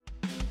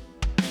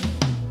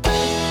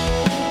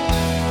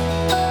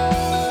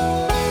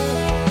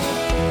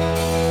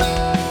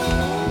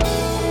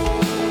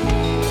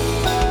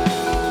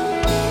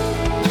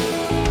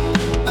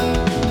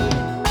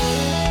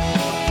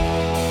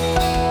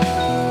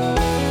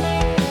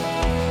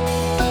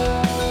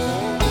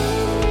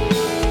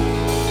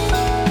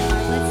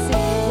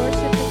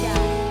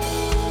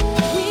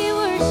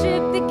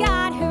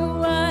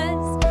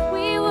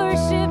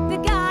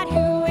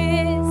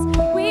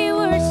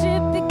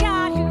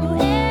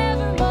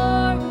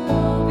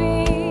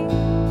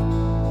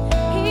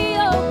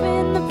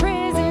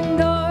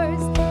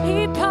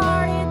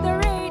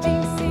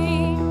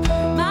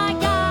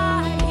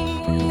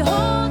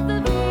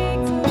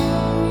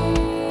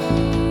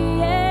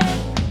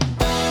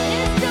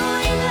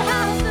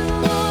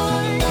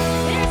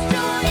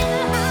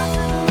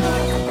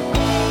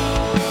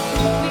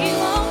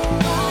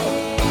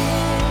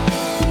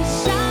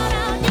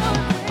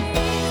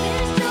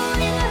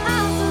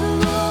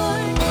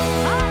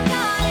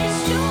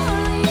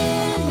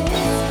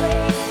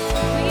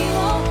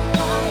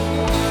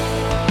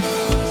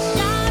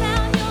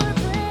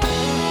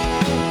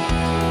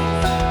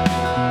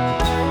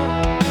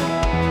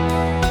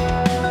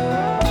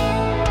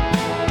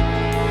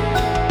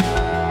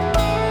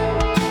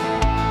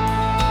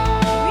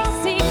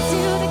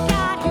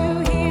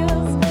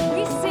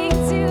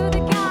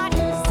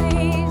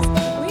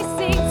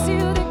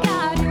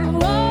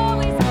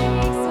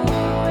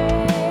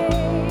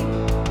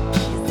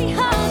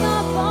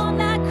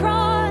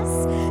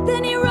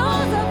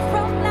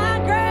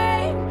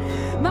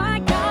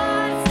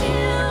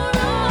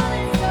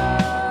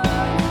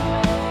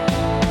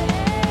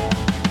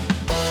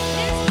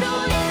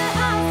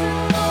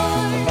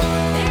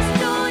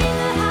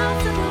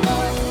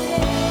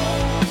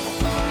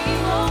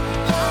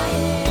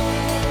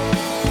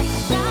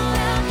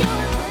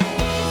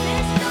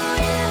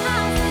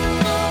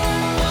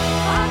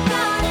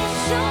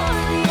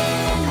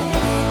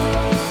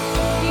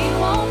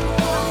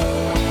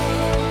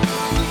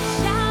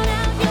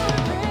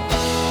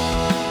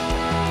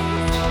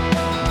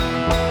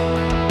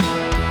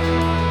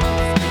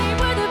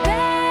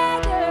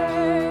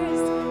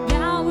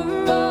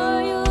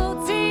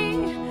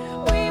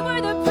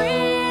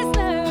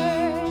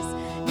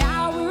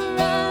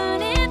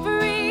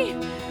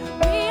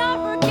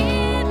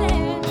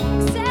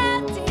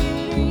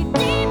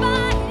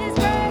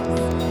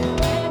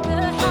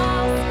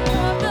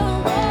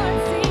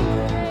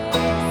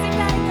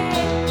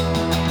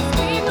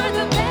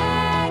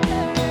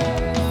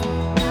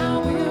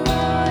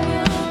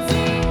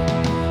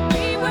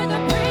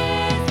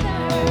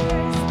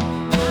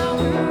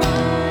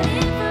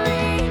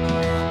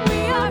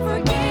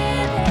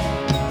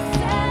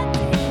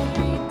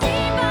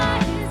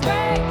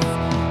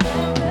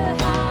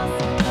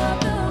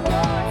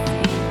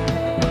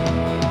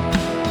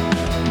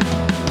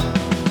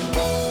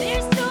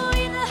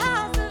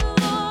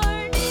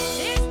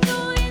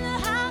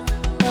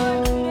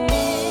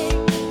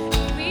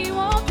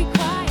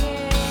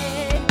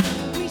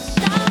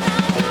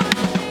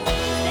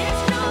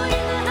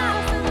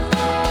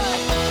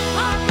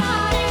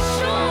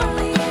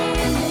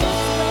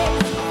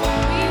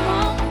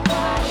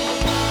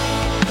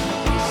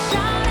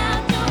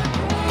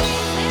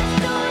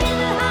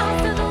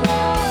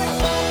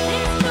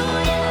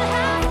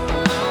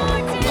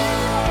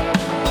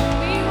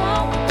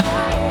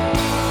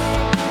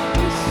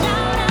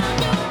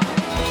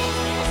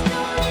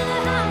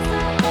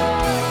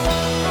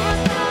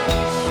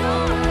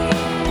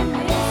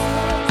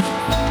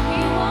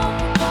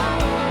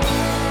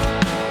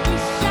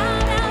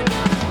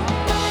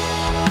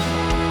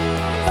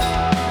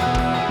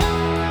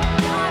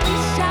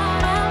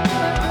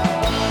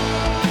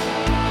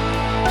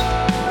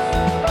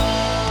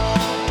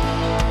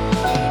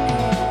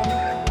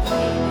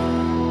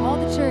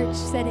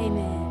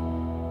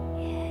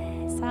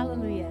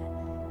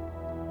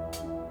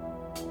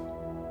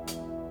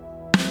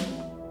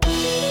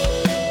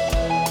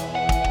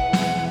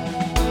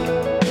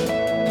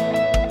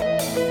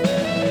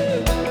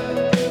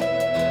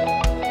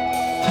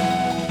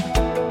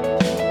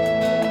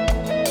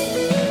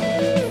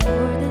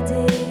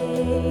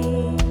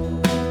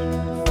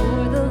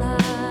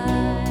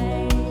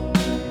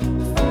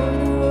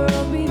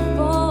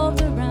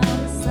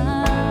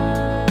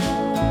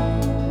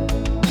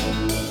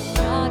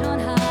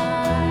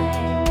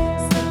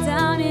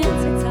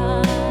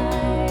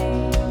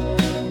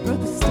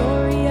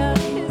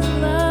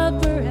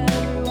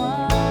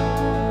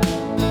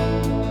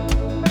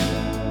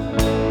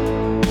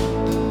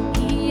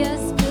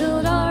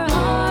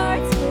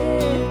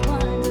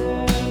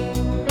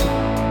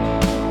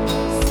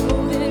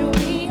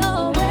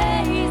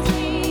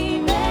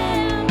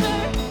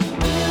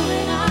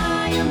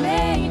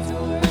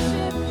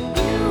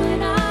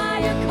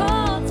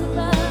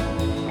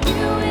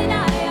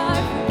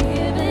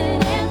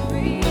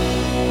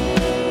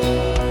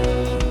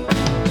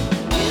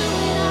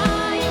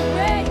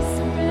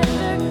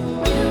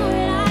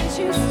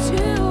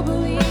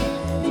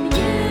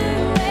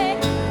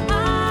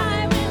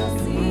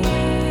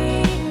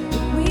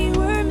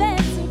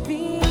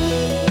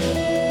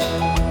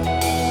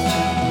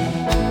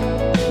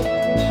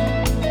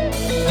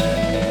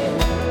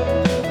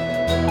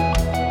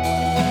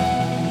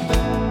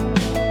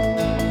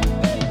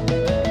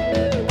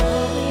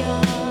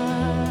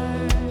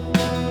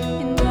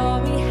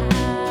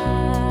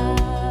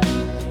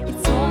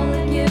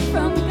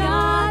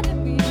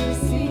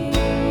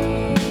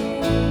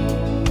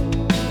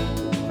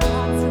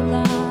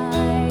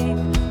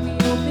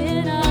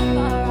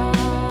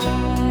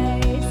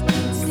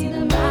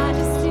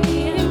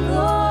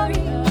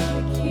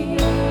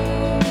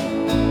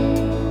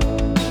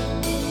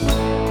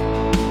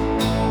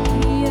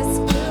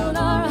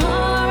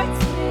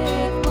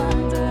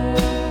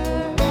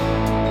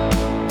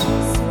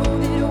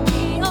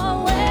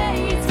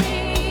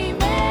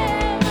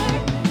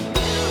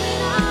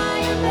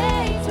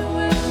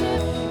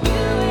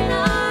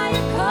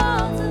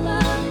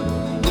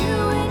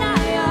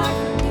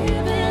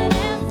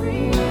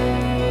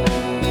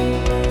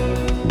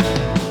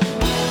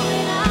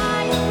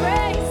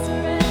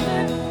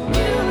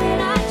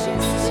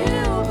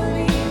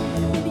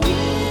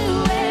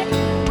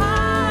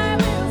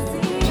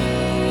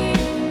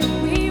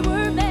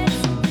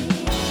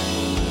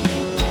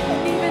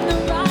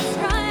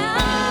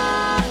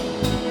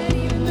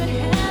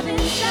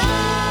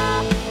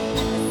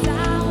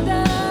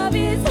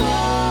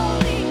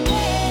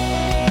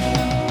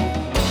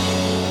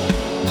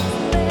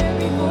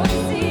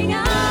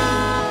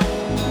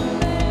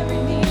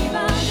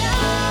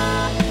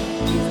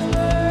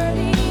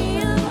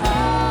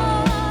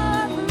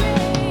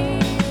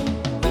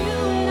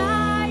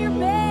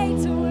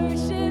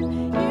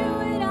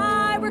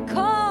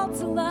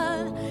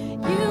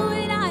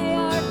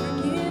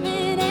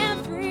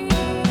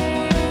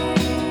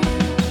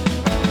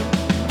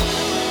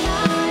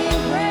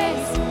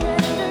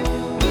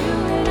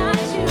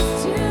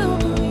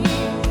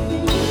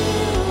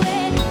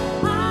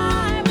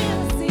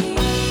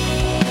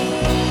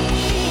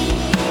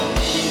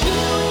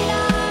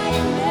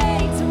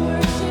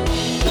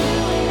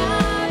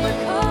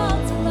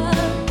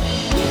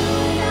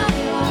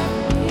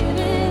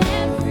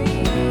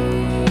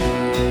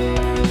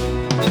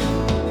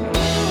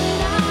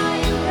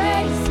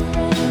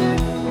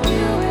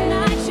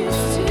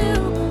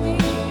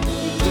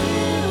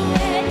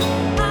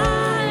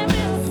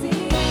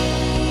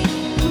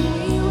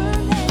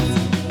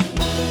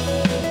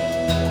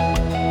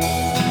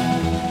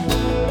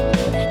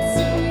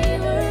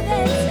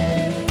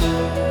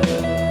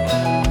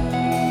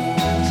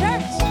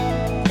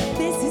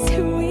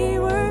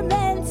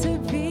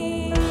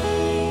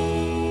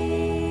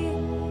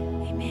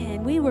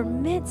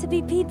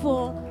be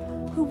people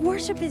who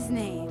worship his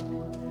name.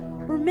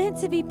 We're meant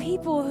to be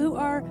people who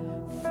are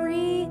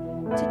free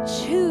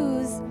to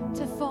choose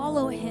to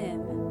follow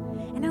him.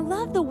 And I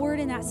love the word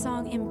in that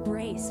song,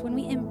 embrace, when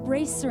we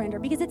embrace surrender,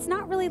 because it's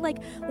not really like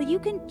you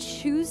can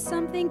choose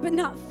something but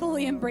not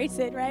fully embrace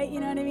it, right? You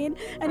know what I mean?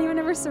 Anyone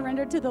ever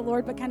surrendered to the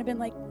Lord but kind of been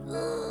like,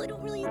 oh, I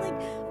don't really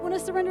want to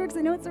surrender because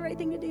I know it's the right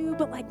thing to do.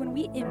 But like when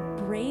we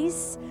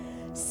embrace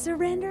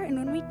surrender and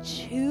when we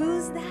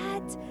choose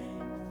that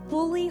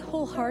fully,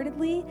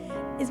 wholeheartedly,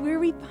 is where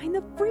we find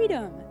the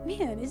freedom.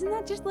 Man, isn't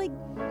that just like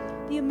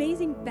the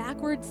amazing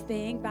backwards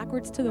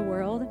to the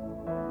world?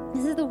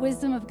 This is the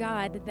wisdom of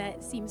God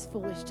that seems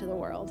foolish to the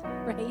world,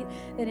 right?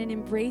 That in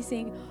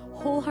embracing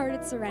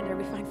wholehearted surrender,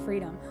 we find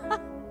freedom.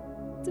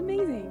 It's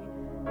amazing.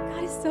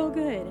 God is so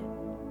good.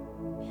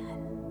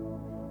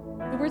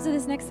 Man. The words of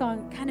this next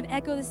song kind of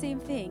echo the same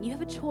thing. You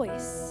have a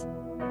choice.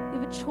 You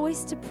have a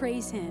choice to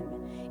praise him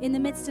in the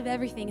midst of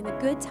everything, in the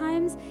good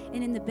times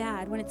and in the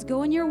bad, when it's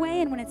going your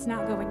way and when it's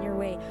not going your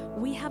way.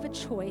 We have a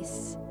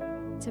choice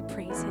to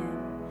praise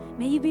him.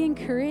 May you be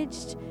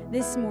encouraged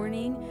this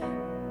morning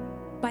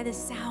by the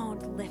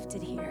sound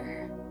lifted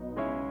here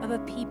of a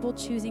people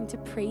choosing to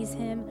praise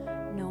him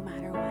no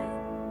matter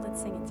what.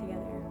 Let's sing it together.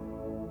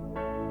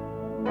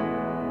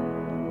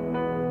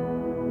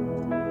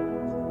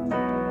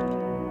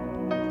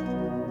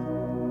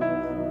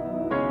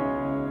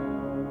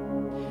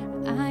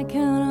 I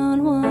count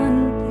on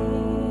one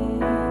thing,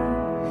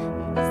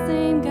 the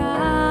same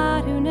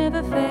God who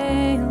never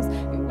fails,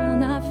 you will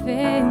not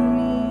fail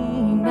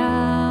me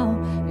now,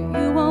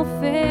 you won't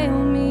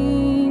fail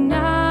me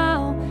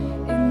now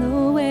in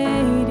the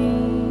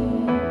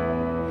waiting.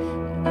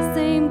 The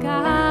same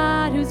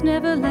God who's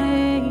never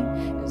late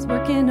is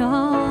working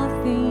all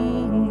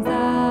things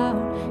out,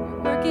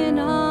 you're working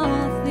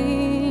all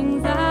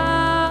things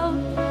out.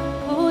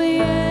 Oh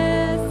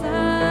yes,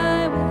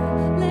 I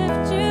will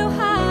lift you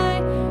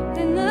high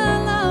and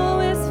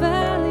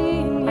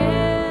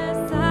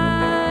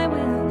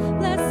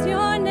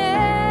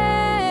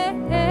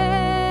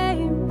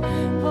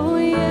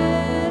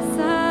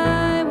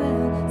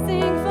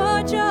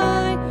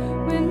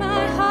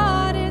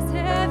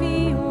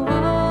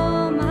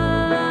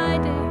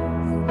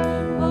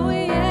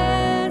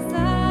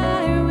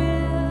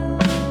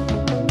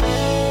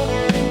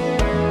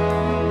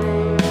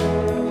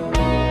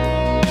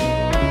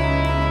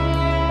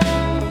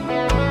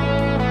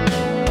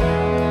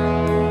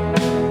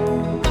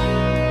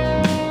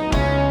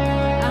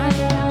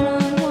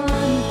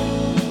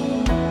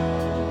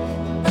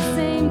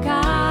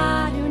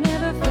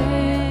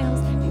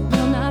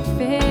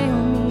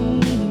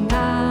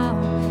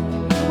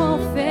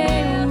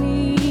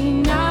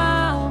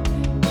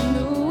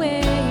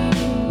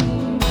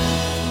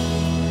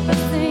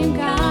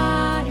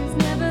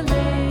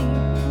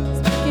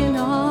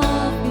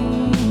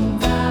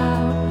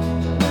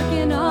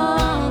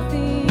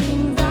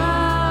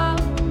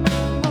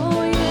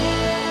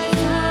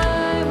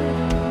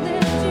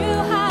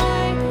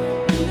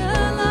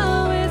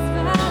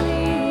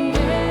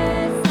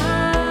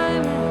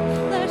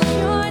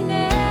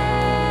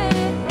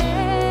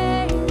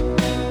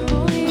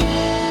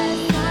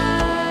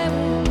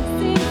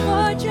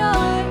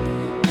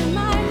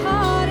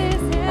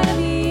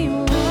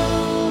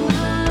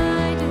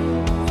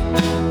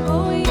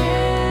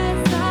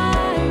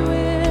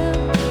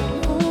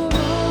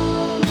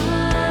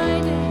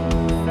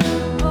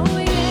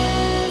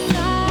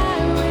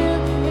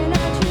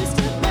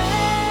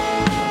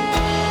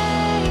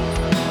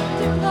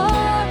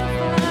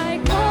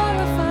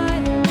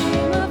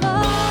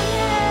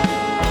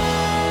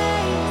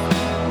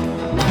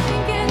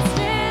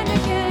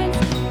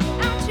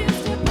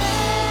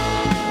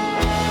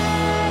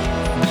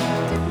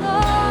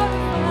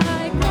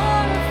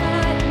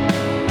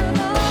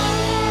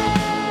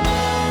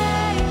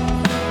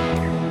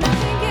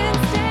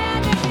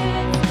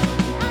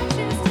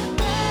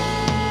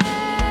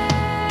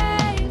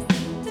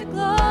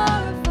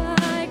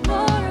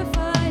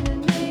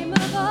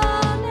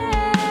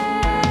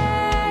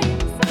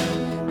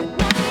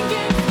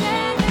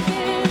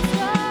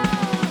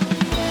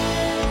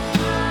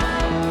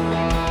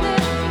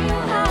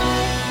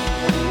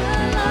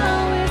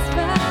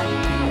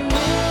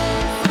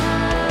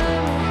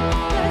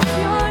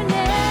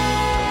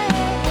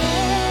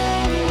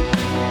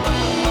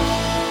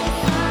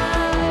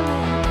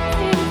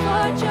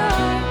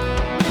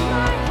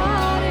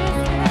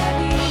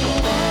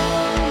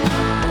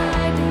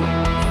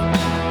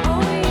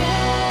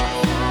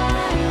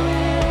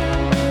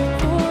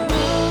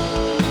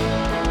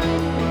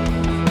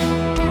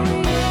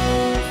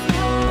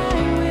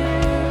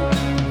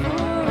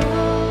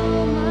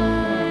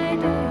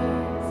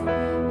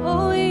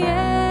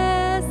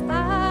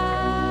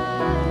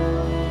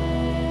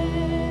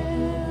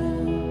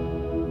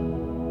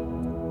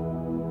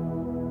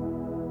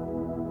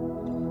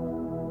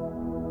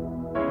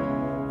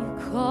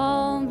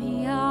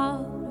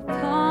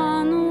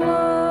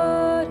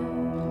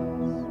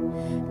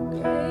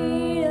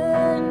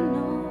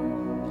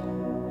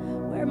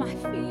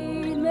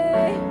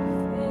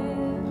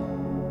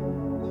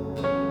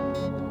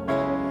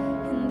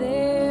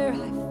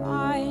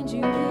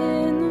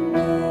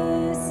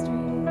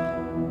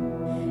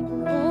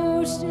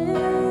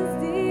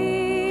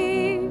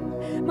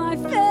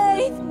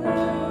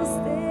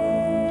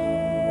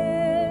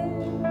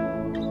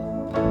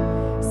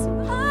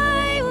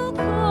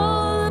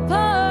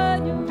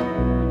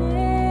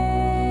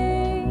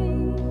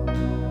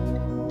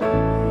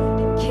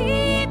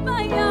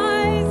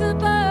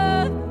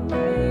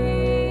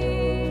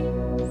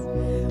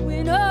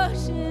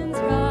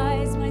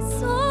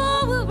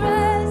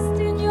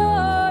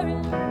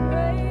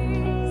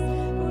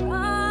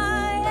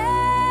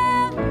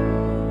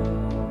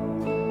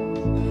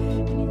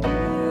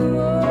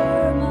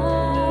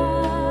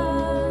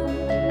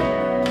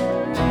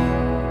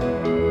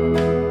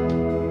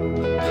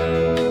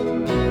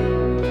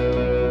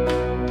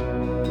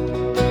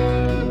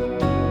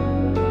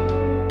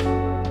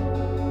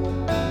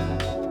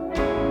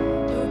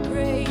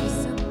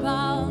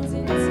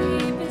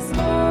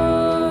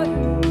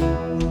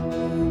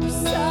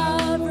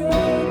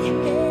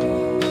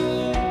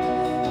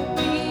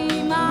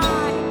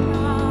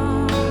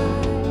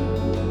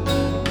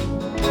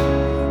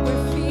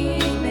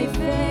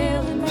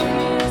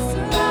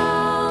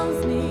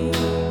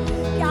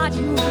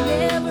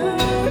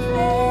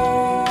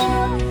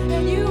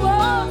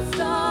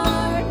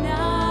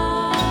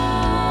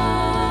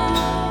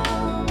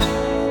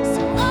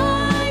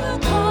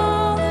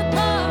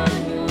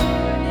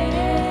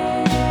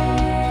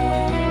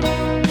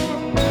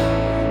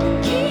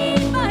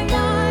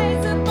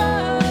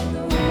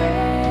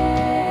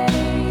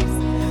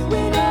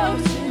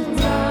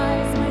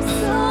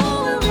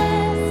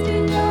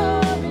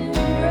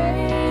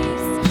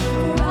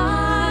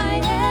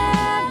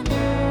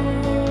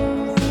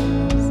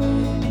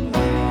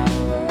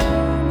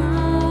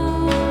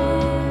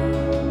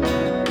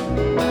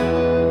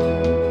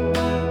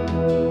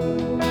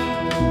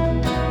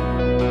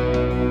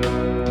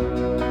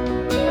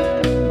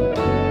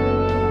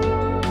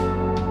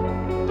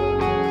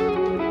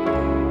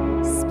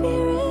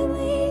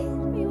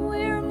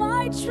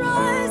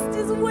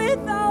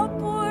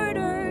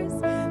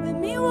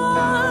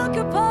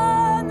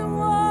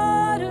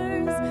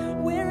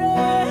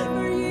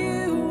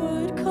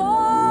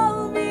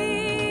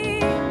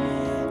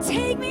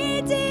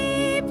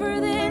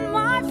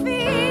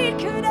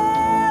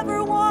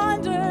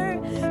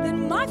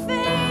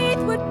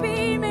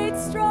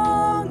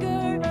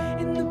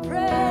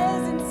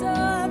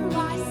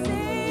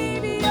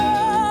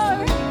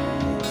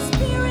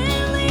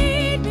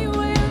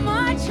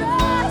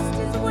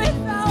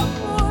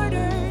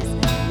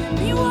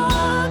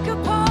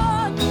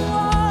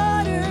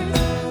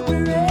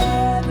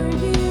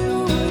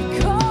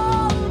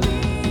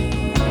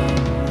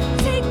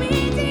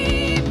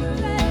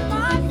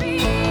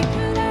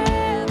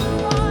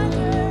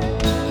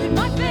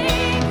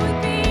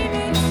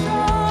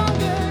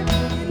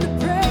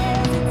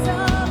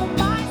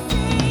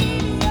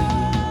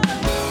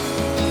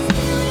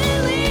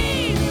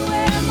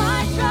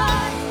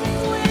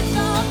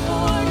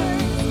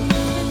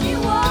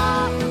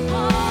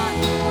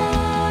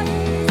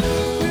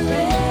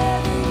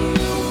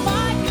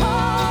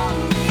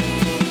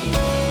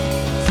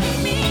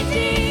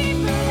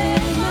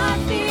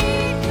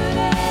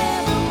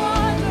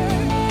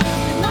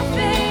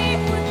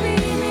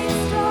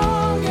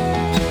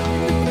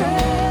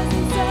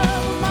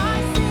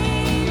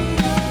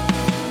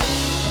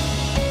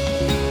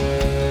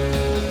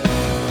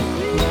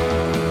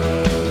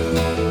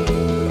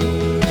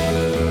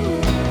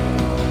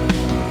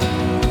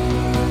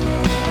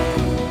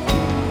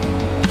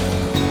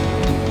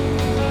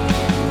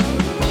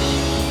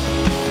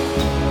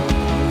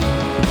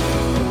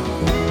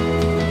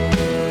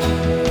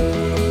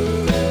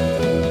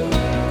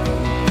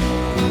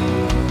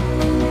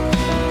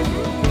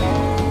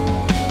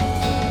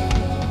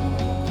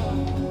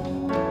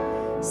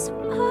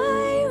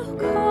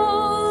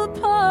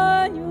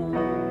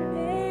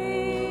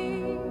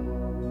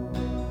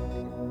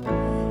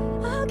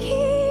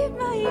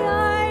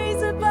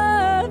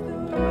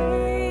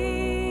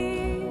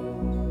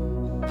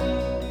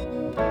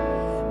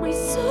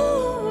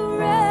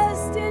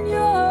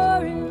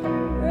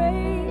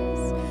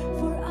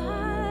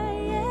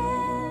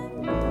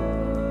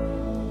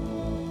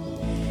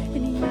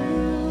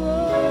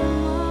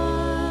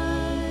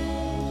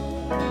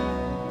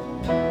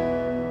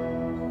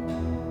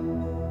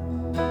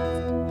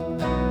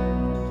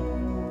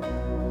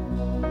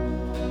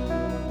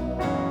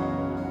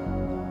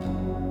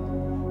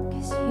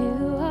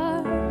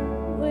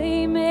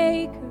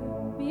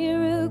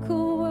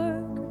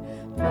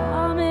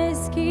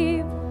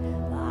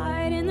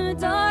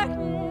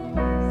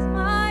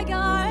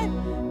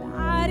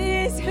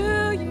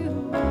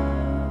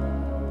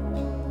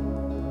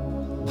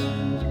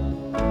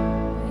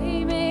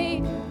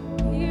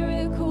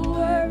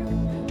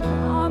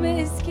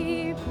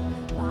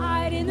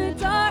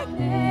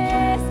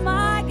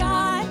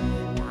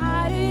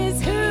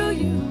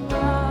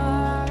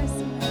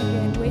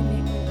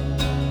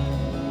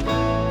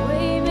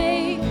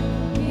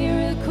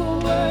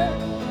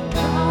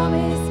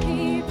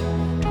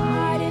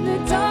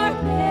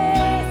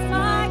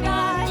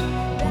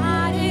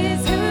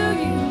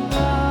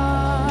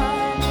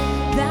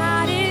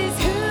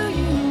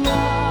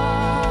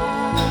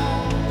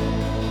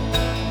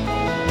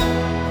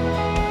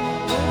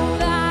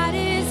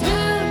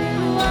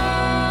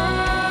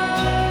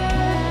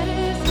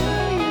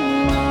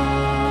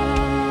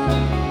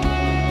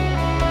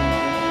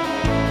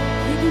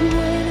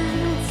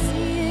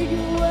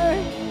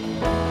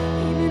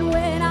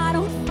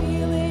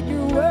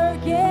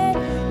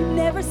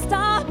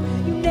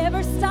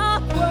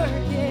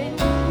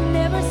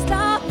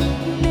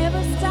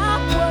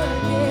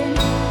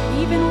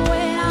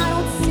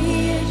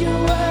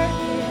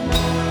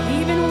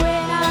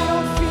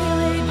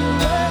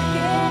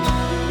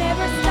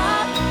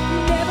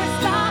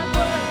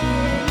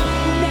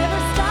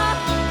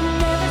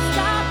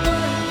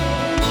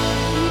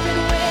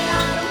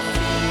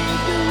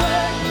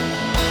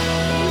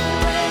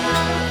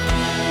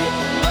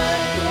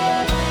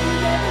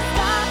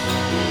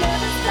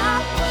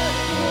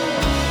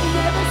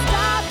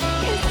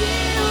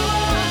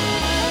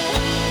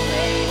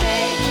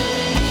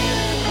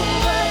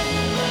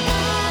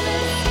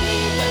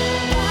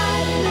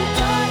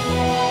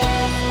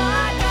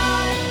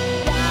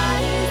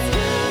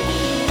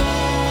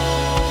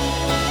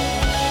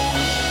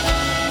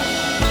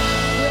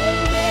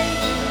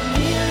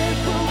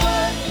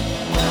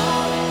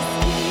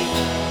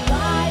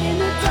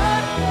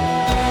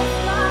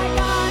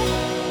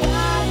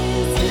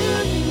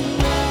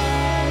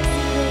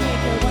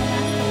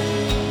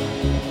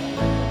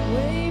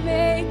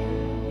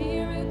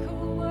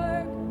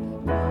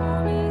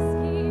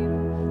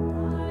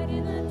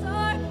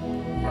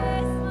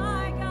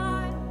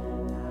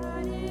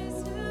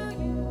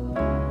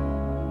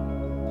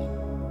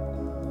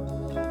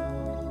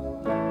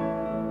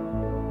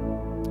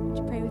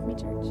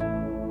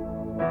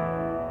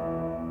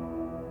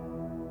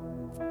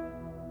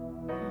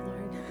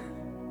Lord,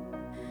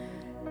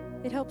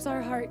 it helps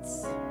our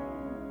hearts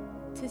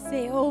to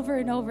say over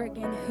and over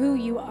again who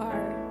you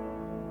are,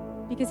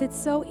 because it's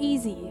so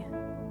easy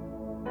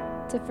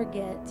to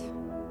forget.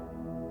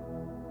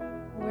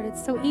 Lord,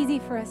 it's so easy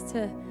for us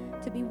to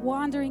be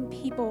wandering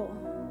people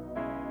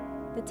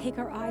that take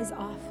our eyes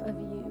off of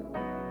you.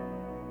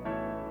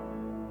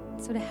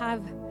 So to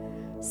have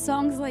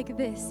songs like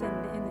this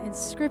and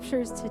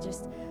scriptures to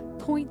just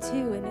point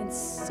to and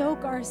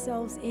soak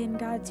ourselves in,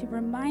 God, to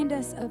remind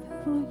us of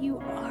who you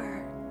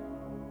are.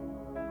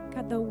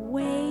 God, the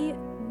way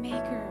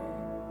maker,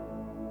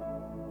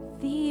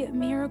 the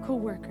miracle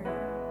worker,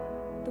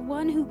 the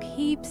one who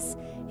keeps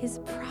his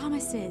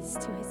promises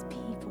to his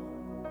people.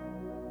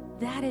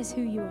 That is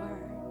who you are.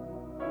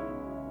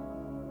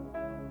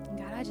 And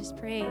God, I just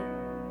pray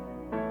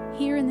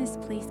here in this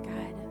place,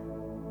 God,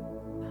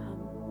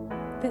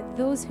 that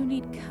those who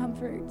need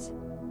comfort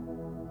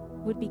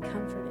would be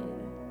comforted.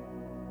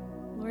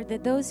 Lord,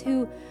 that those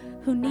who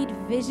need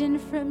vision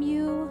from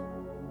you,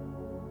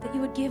 that you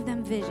would give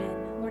them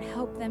vision. Lord,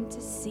 help them to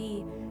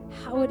see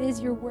how it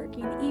is you're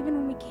working, even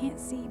when we can't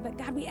see. But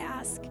God, we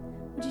ask,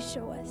 would you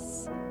show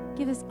us?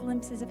 Give us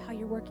glimpses of how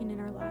you're working in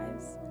our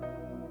lives.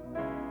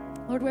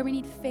 Lord, where we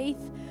need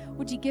faith,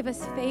 would you give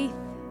us faith?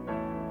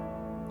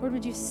 Lord,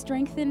 would you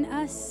strengthen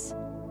us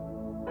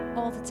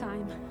all the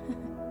time?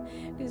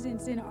 Because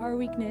it's in our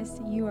weakness,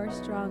 you are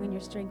strong and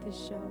your strength is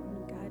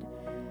shown, God.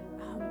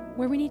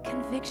 Where we need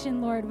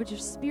conviction, Lord, would your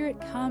Spirit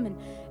come and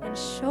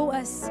show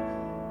us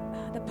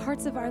the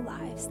parts of our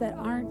lives that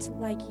aren't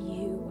like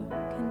you.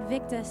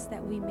 Convict us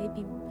that we may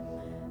be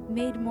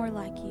made more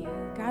like you.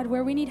 God,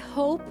 where we need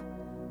hope,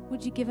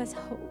 would you give us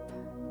hope?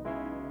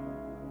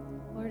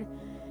 Lord,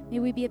 may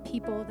we be a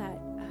people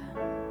that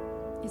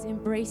is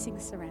embracing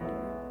surrender.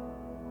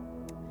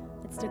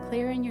 That's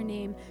declaring your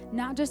name,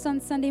 not just on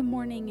Sunday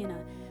morning in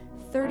a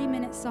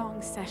 30-minute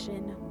song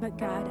session, but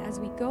God, as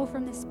we go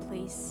from this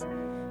place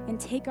and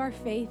take our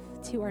faith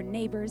to our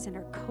neighbors and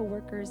our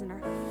coworkers and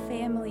our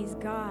families,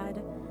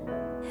 God,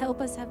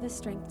 help us have the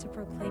strength to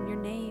proclaim your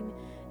name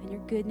and your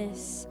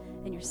goodness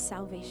and your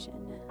salvation.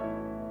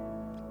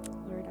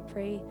 Lord, I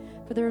pray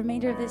for the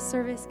remainder of this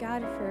service,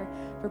 God,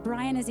 for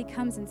Brian as he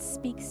comes and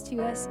speaks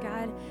to us,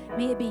 God,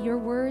 may it be your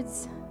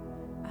words.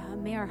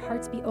 May our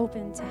hearts be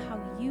open to how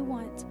you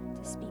want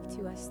to speak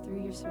to us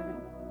through your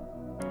servant.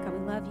 God,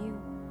 we love you.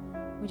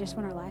 We just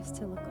want our lives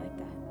to look like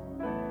that.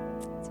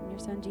 It's in your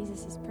Son,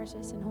 Jesus'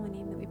 precious and holy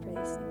name that we pray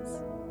these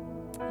things.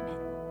 Amen.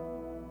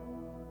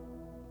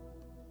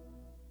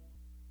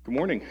 Good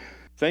morning.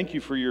 Thank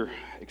you for your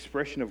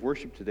expression of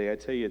worship today. I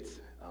tell you,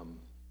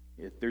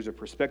 there's a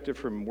perspective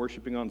from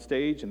worshiping on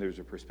stage, and there's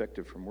a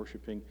perspective from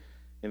worshiping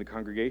in the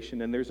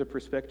congregation, and there's a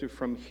perspective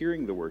from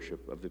hearing the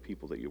worship of the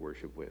people that you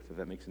worship with, if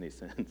that makes any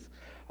sense.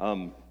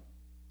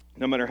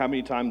 No matter how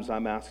many times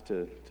I'm asked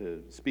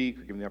to speak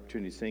or given the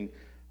opportunity to sing,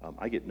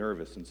 I get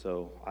nervous, and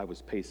so I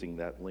was pacing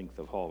that length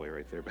of hallway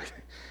right there.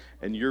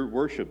 And your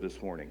worship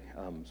this morning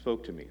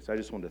spoke to me, so I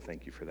just wanted to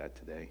thank you for that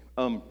today.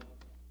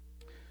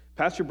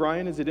 Pastor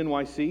Brian is at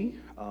NYC.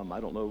 I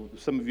don't know,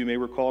 some of you may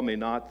recall, may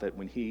not, that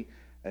when he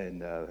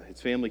and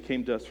his family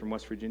came to us from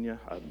West Virginia,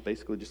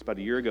 basically just about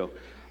a year ago,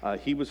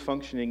 he was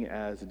functioning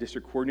as a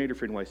district coordinator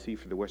for NYC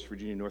for the West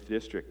Virginia North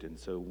District, and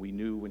so we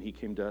knew when he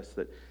came to us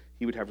that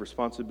he would have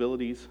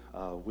responsibilities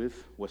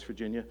with West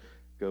Virginia.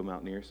 Go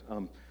Mountaineers.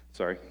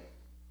 Sorry.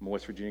 I'm a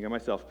West Virginia guy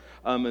myself.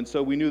 And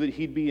so we knew that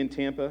he'd be in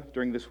Tampa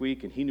during this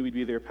week, and he knew he'd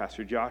be there.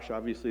 Pastor Josh,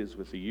 obviously, is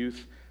with the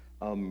youth.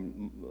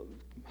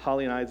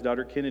 Holly and I's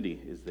daughter,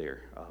 Kennedy, is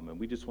there. And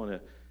we just want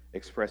to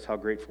express how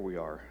grateful we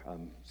are.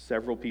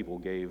 Several people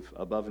gave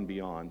above and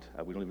beyond.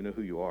 We don't even know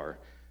who you are,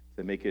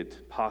 to make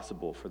it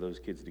possible for those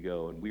kids to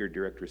go, and we are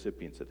direct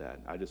recipients of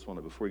that. I just want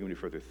to, before we go any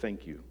further,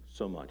 thank you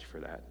so much for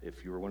that.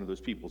 If you were one of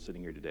those people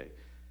sitting here today,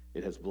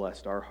 it has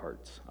blessed our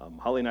hearts.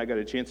 Holly and I got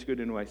a chance to go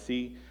to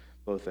NYC,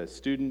 both as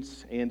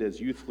students and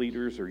as youth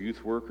leaders or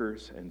youth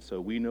workers, and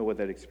so we know what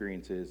that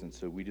experience is, and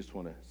so we just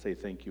want to say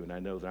thank you, and I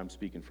know that I'm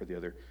speaking for the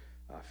other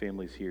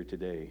families here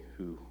today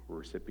who were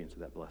recipients of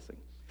that blessing.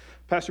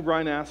 Pastor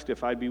Brian asked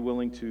if I'd be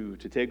willing to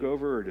take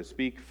over or to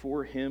speak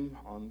for him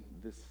on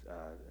this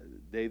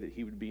day that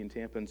he would be in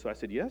Tampa, and so I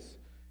said yes,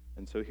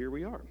 and so here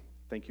we are.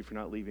 Thank you for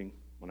not leaving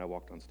when I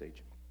walked on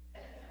stage.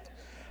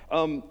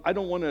 I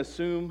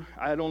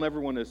don't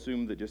ever want to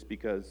assume that just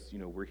because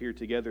we're here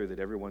together that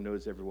everyone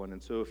knows everyone.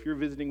 And so if you're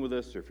visiting with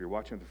us or if you're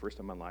watching for the first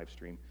time on live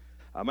stream,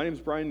 my name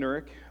is Brian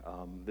Nurick.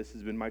 This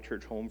has been my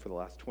church home for the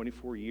last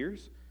 24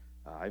 years.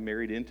 I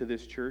married into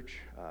this church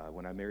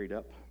when I married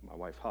up. My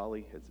wife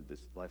Holly is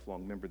this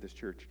lifelong member of this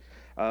church.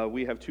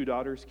 We have two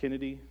daughters,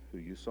 Kennedy, who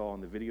you saw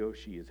in the video.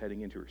 She is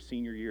heading into her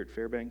senior year at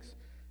Fairbanks,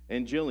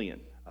 and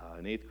Jillian,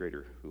 an 8th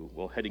grader,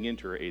 heading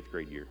into her 8th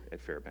grade year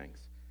at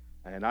Fairbanks.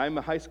 And I'm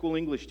a high school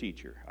English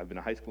teacher. I've been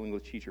a high school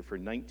English teacher for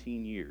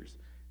 19 years,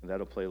 and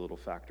that'll play a little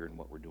factor in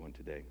what we're doing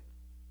today.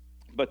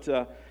 But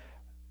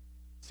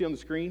see on the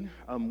screen,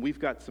 we've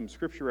got some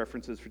scripture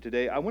references for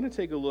today. I want to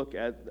take a look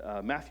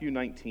at Matthew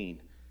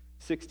 19.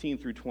 16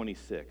 through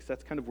 26.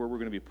 That's kind of where we're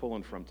going to be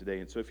pulling from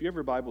today. And so if you have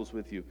your Bibles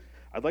with you,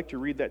 I'd like to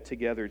read that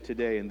together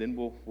today, and then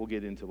we'll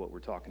get into what we're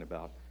talking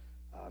about.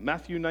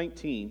 Matthew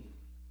 19,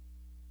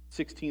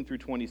 16 through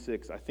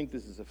 26. I think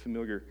this is a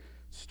familiar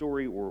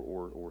story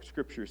or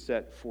scripture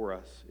set for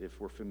us if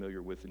we're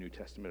familiar with the New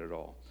Testament at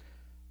all.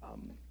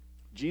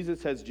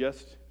 Jesus has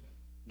just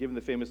given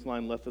the famous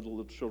line, "Let the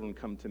little children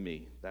come to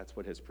me." That's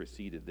what has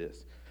preceded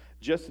this.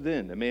 Just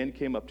then, a man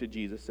came up to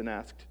Jesus and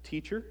asked,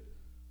 "Teacher,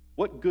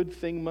 what good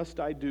thing must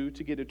I do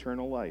to get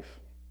eternal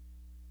life?"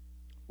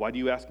 "Why do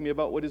you ask me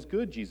about what is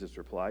good?" Jesus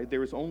replied.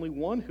 "There is only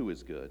one who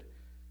is good.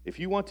 If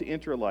you want to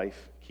enter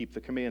life, keep the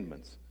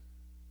commandments."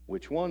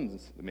 "Which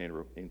ones?" the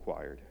man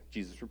inquired.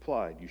 Jesus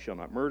replied, "You shall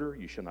not murder,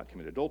 you shall not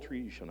commit adultery,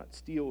 you shall not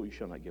steal, you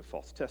shall not give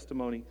false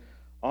testimony,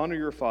 honor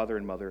your father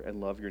and mother, and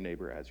love your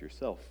neighbor as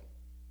yourself."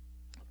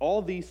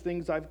 "All these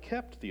things I've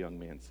kept," the young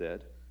man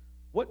said.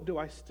 "What do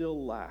I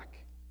still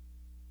lack?"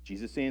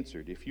 Jesus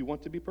answered, "If you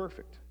want to be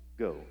perfect,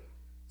 go,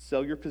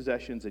 sell your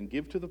possessions and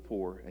give to the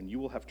poor, and you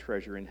will have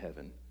treasure in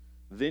heaven.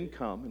 Then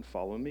come and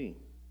follow me."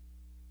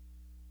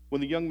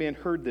 When the young man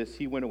heard this,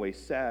 he went away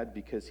sad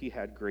because he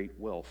had great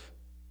wealth.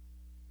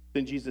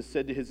 Then Jesus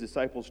said to his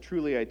disciples,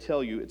 "Truly I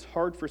tell you, it's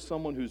hard for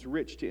someone who's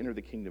rich to enter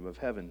the kingdom of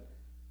heaven.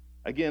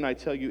 Again, I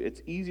tell you,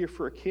 it's easier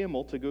for a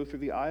camel to go through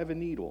the eye of a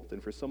needle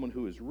than for someone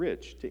who is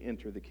rich to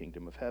enter the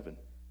kingdom of heaven."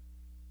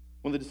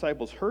 When the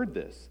disciples heard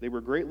this, they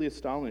were greatly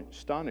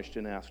astonished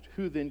and asked,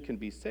 "Who then can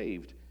be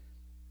saved?"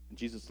 And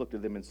Jesus looked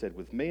at them and said,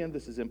 "With man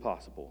this is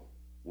impossible,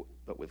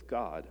 but with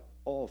God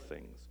all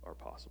things are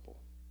possible."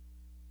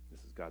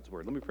 This is God's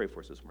word. Let me pray for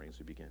us this morning as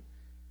we begin.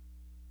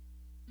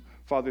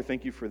 Father,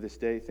 thank you for this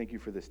day. Thank you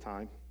for this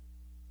time.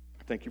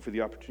 Thank you for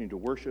the opportunity to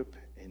worship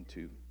and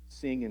to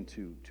sing and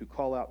to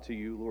call out to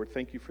you. Lord,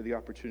 thank you for the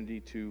opportunity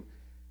to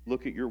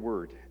look at your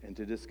word and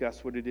to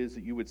discuss what it is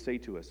that you would say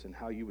to us and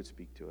how you would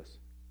speak to us.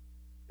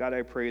 God,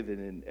 I pray that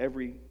in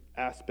every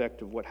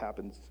aspect of what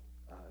happens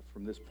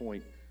from this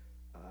point,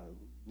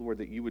 Lord,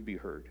 that you would be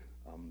heard,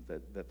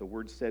 that the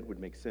word said would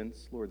make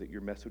sense, Lord, that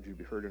your message would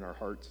be heard in our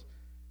hearts,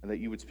 and that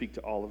you would speak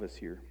to all of us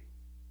here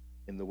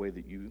in the way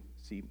that you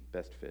see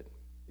best fit.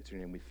 It's your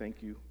name we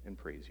thank you and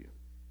praise you.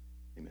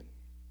 Amen.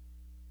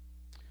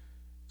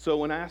 So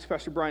when I asked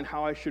Pastor Brian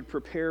how I should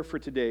prepare for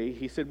today,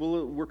 he said,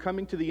 well, we're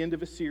coming to the end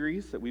of a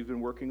series that we've been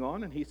working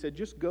on, and he said,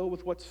 just go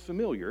with what's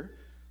familiar.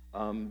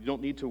 You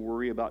don't need to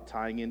worry about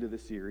tying into the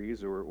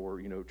series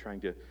or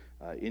trying to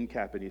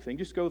in-cap anything.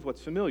 Just go with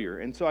what's familiar.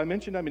 And so I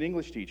mentioned I'm an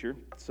English teacher,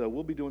 so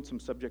we'll be doing some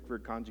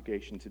subject-verb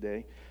conjugation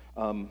today.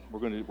 We're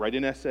going to write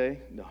an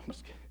essay. No, I'm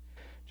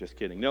just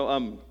kidding.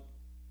 No,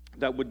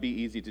 that would be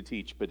easy to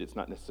teach, but it's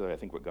not necessarily, I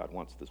think, what God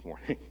wants this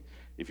morning.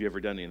 If you've ever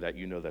done any of that,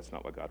 you know that's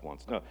not what God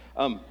wants. No.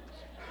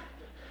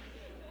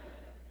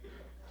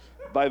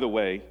 By the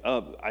way,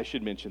 I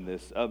should mention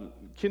this.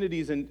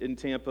 Kennedy's in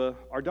Tampa.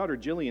 Our daughter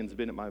Jillian's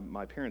been at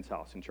my parents'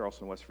 house in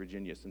Charleston, West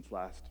Virginia since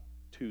last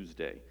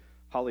Tuesday.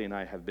 Holly and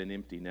I have been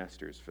empty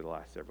nesters for the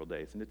last several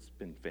days, and it's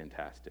been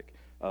fantastic.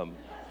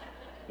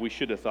 We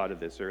should have thought of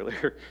this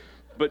earlier.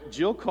 But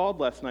Jill called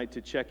last night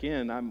to check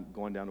in. I'm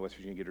going down to West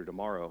Virginia to get her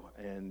tomorrow.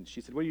 And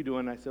she said, what are you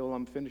doing? I said, well,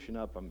 I'm finishing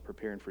up. I'm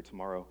preparing for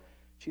tomorrow.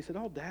 She said,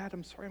 oh, Dad,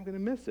 I'm sorry I'm going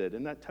to miss it.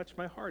 And that touched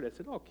my heart. I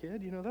said, oh,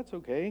 kid, that's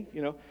okay.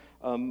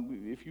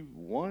 If you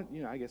want,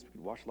 I guess we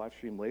could watch the live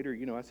stream later.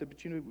 I said,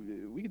 but,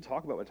 we can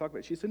talk about what I talk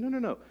about. She said,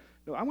 no,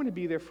 I want to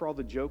be there for all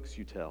the jokes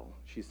you tell.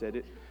 She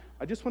said,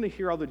 I just want to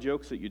hear all the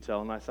jokes that you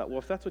tell. And I thought, well,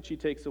 if that's what she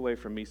takes away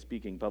from me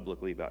speaking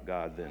publicly about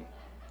God, then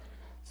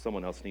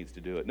someone else needs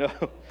to do it. No.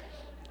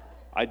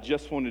 I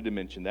just wanted to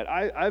mention that.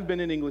 I've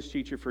been an English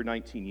teacher for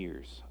 19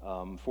 years.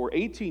 For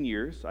 18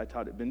 years, I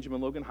taught at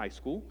Benjamin Logan High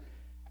School.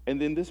 And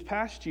then this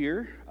past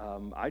year,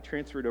 I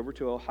transferred over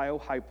to Ohio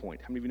High Point.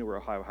 How many of you know where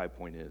Ohio High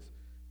Point is?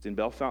 It's in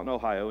Bellefontaine,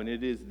 Ohio, and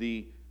it is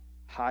the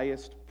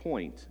highest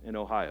point in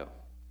Ohio.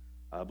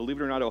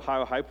 Believe it or not,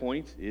 Ohio High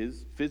Point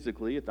is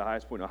physically at the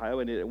highest point in Ohio,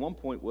 and it at one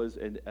point was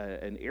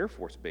an Air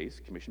Force base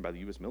commissioned by the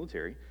U.S.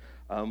 military,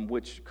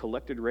 which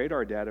collected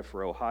radar data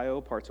for Ohio,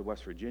 parts of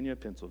West Virginia,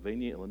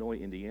 Pennsylvania, Illinois,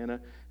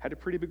 Indiana, had a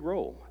pretty big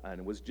role, and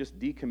it was just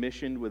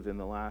decommissioned within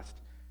the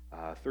last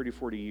 30,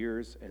 40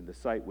 years, and the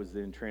site was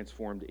then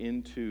transformed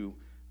into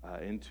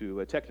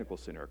a technical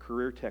center, a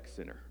career tech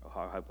center.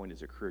 Ohio High Point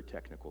is a career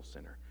technical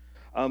center.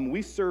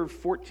 We serve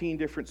 14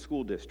 different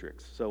school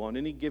districts, so on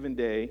any given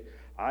day,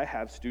 I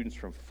have students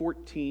from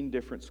 14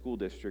 different school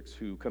districts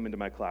who come into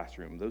my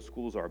classroom. Those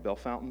schools are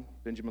Bellefontaine,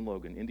 Benjamin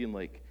Logan, Indian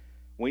Lake,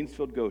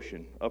 Waynesfield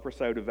Goshen, Upper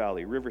Scioto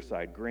Valley,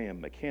 Riverside, Graham,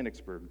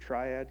 Mechanicsburg,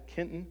 Triad,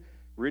 Kenton,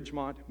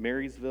 Ridgemont,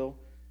 Marysville,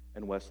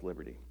 and West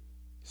Liberty.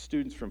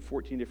 Students from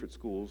 14 different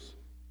schools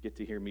get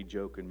to hear me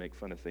joke and make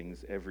fun of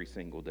things every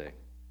single day.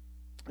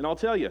 And I'll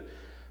tell you,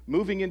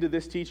 moving into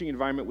this teaching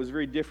environment was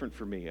very different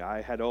for me.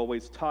 I had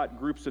always taught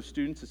groups of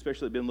students,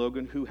 especially at Ben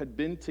Logan, who had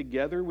been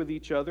together with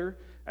each other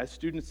as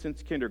students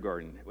since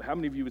kindergarten. How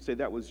many of you would say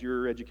that was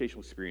your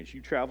educational experience?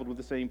 You traveled with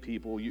the same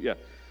people.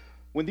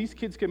 When these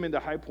kids come into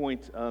High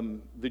Point,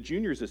 the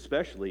juniors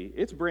especially,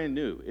 it's brand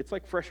new. It's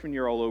like freshman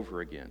year all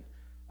over again.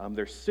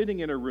 They're sitting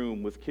in a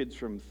room with kids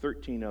from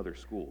 13 other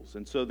schools.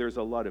 And so there's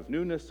a lot of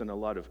newness and a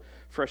lot of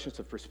freshness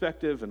of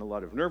perspective and a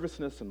lot of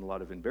nervousness and a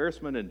lot of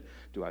embarrassment. And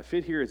do I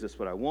fit here? Is this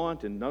what I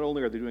want? And not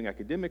only are they doing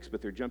academics,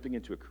 but they're jumping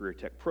into a career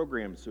tech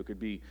program. So it could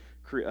be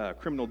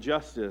criminal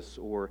justice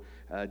or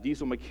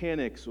diesel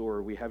mechanics,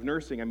 or we have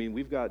nursing. I mean,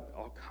 we've got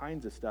all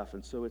kinds of stuff.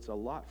 And so it's a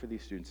lot for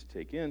these students to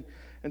take in.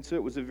 And so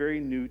it was a very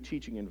new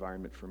teaching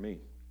environment for me.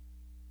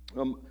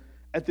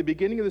 At the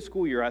beginning of the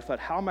school year, I thought,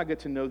 how am I going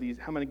to know these?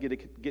 How am I going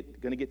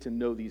to get to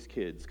know these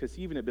kids? Because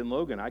even at Ben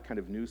Logan, I kind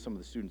of knew some of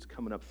the students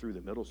coming up through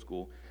the middle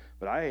school,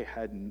 but I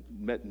had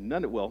met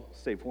none of, well,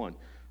 save one,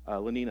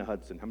 Lenina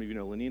Hudson. How many of you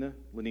know Lenina?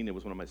 Lenina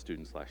was one of my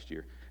students last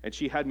year, and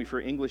she had me for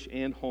English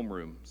and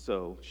homeroom,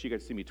 so she got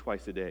to see me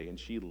twice a day, and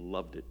she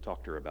loved it.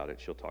 Talk to her about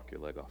it; she'll talk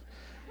your leg off.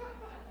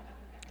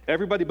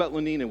 Everybody but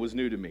Lenina was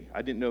new to me.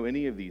 I didn't know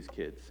any of these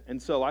kids, and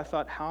so I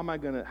thought, how am I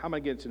getting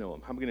to know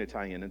them? How am I going to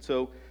tie in? And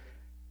so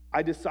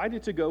I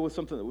decided to go with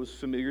something that was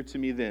familiar to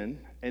me then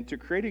and to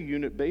create a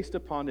unit based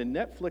upon a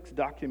Netflix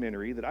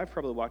documentary that I've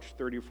probably watched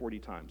 30 or 40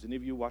 times. Any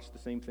of you watch the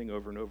same thing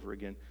over and over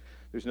again?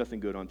 There's nothing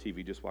good on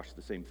TV, just watch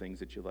the same things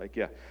that you like.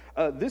 Yeah.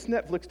 This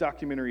Netflix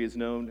documentary is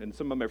known, and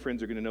some of my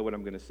friends are going to know what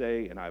I'm going to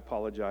say, and I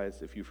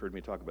apologize if you've heard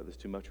me talk about this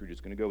too much. We're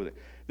just going to go with it.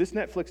 This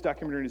Netflix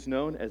documentary is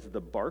known as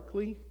the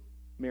Barkley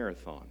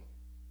Marathon.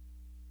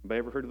 Anybody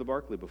ever heard of the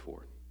Barkley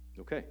before?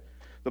 Okay.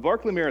 The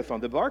Barkley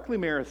Marathon. The Barkley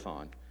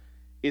Marathon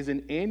is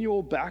an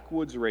annual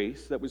backwoods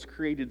race that was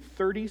created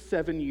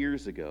 37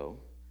 years ago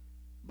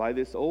by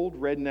this old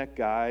redneck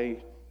guy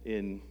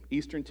in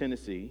eastern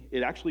Tennessee.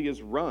 It actually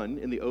is run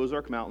in the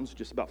Ozark Mountains,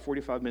 just about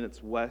 45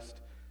 minutes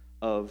west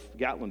of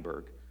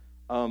Gatlinburg.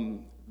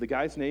 The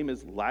guy's name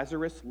is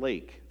Lazarus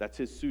Lake. That's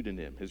his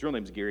pseudonym. His real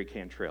name is Gary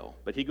Cantrell,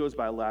 but he goes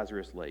by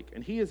Lazarus Lake.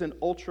 And he is an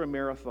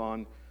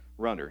ultra-marathon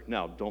runner.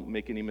 Now, don't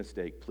make any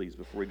mistake, please,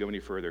 before we go any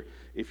further.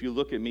 If you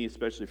look at me,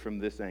 especially from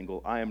this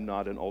angle, I am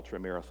not an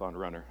ultra-marathon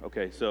runner,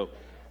 okay? So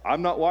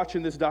I'm not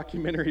watching this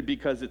documentary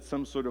because it's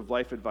some sort of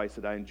life advice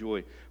that I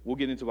enjoy. We'll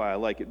get into why I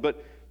like it.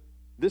 But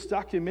this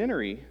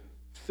documentary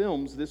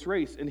films this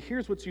race, and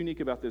here's what's unique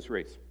about this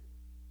race.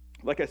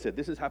 Like I said,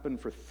 this has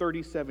happened for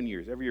 37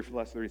 years, every year for the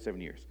last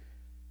 37 years.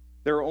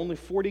 There are only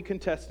 40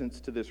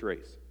 contestants to this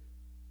race.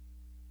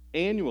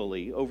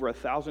 Annually, over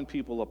 1,000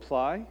 people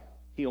apply.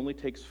 He only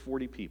takes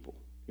 40 people.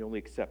 He only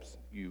accepts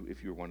you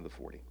if you're one of the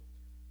 40.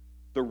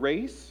 The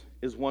race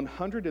is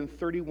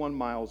 131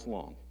 miles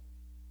long.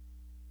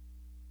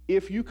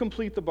 If you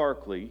complete the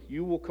Barkley,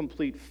 you will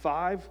complete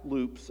 5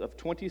 loops of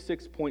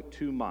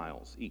 26.2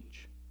 miles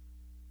each.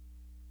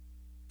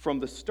 From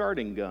the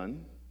starting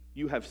gun,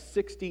 you have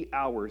 60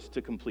 hours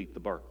to complete the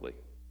Barkley.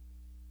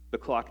 The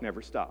clock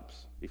never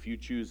stops. If you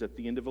choose at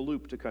the end of a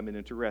loop to come in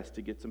and to rest,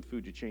 to get some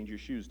food, to change your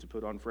shoes, to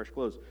put on fresh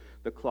clothes,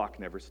 the clock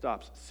never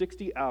stops.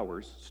 60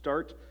 hours,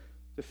 start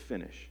to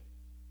finish,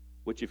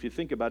 which if you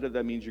think about it,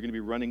 that means you're going to be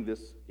running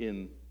this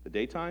in the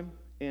daytime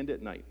and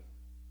at night.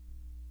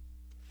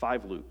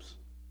 5 loops,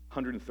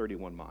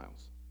 131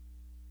 miles.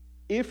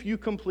 If you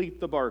complete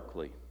the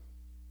Barkley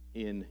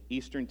in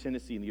eastern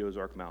Tennessee in the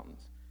Ozark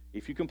Mountains,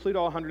 if you complete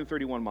all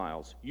 131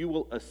 miles, you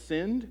will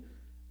ascend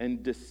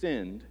and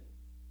descend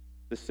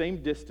the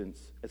same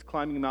distance as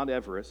climbing Mount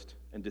Everest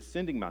and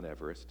descending Mount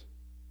Everest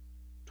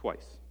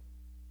twice.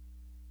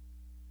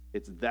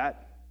 It's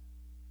that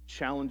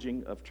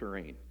challenging of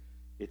terrain.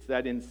 It's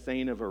that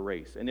insane of a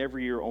race. And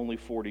every year, only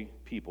 40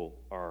 people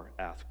are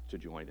asked to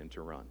join and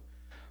to run.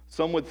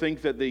 Some would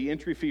think that the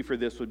entry fee for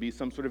this would be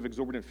some sort of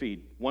exorbitant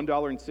fee.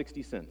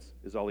 $1.60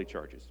 is all he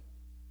charges.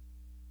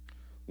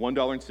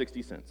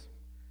 $1.60.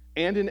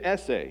 And an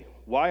essay,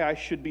 why I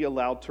should be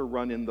allowed to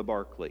run in the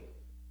Barkley.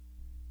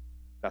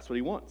 That's what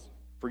he wants,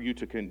 for you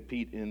to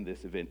compete in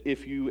this event.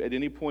 If you at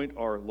any point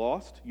are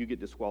lost, you get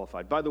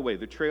disqualified. By the way,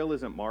 the trail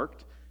isn't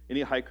marked.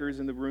 Any hikers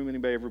in the room?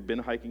 Anybody ever been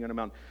hiking on a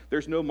mountain?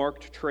 There's no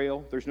marked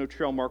trail. There's no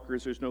trail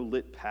markers. There's no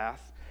lit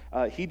path.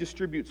 He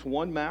distributes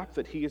one map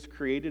that he has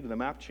created, and the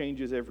map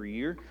changes every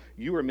year.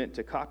 You are meant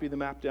to copy the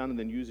map down, and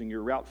then using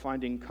your route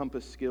finding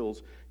compass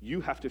skills, you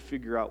have to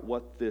figure out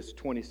what this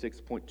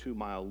 26.2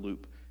 mile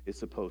loop is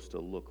supposed to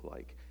look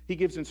like. He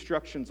gives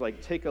instructions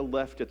like, take a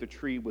left at the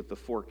tree with the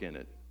fork in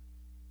it.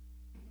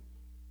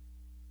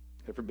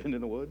 Ever been in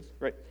the woods?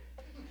 Right.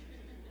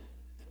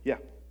 Yeah.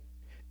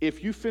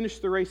 If you finish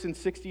the race in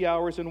 60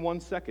 hours and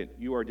 1 second,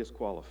 you are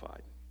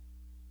disqualified.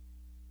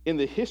 In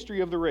the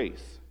history of the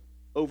race,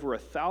 over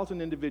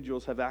 1,000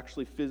 individuals have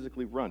actually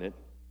physically run it,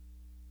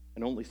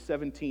 and only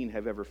 17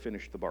 have ever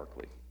finished the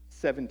Barkley.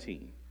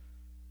 17.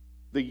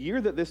 The year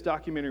that this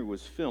documentary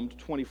was filmed,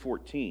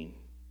 2014,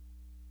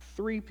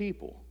 3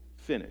 people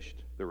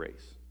finished the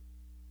race.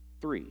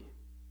 3.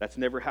 That's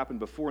never happened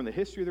before in the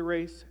history of the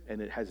race,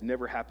 and it has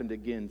never happened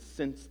again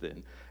since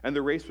then. And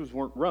the race was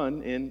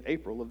run in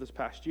April of this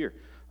past year.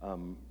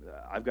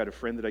 I've got a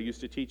friend that I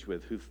used to teach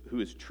with who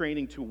is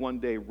training to one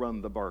day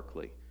run the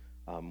Barkley.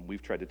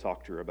 We've tried to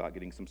talk to her about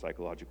getting some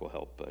psychological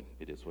help, but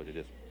it is what it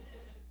is.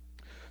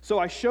 So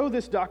I show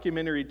this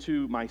documentary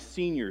to my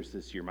seniors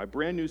this year, my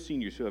brand new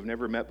seniors who I've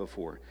never met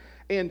before.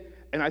 And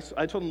and I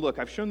told them, look,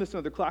 I've shown this in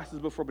other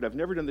classes before, but I've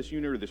never done this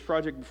unit or this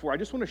project before. I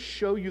just want to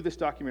show you this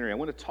documentary. I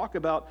want to talk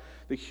about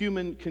the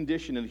human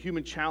condition and the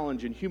human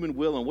challenge and human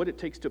will and what it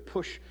takes to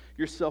push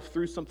yourself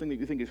through something that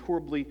you think is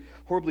horribly,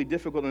 horribly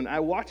difficult. And I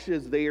watched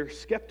as their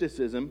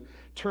skepticism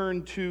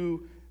turned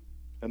to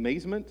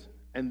amazement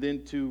and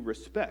then to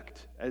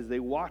respect as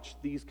they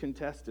watched these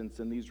contestants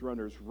and these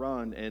runners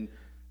run. And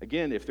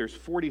again, if there's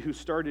 40 who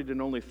started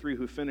and only 3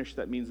 who finished,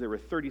 that means there were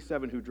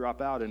 37 who drop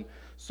out. And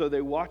so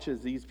they watch as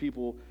these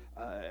people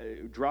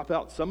drop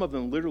out, some of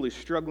them literally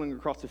struggling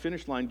across the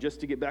finish line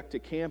just to get back to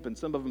camp, and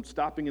some of them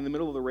stopping in the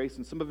middle of the race,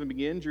 and some of them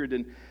being injured.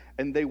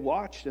 And they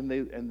watched and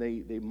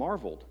they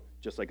marveled,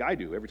 just like I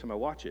do every time I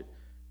watch it,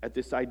 at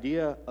this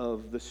idea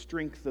of the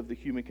strength of the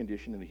human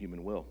condition and the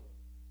human will.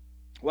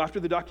 Well, after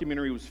the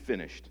documentary was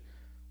finished,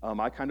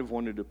 I kind of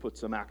wanted to put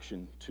some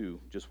action to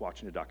just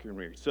watching a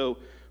documentary. So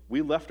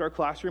we left our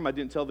classroom. I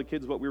didn't tell the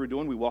kids what we were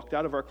doing. We walked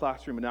out of our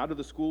classroom and out of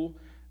the school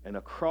and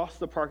across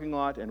the parking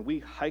lot, and we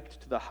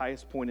hiked to the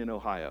highest point in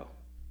Ohio.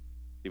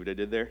 See what I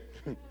did there?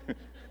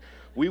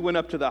 We went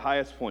up to the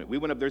highest point. We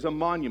went up. There's a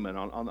monument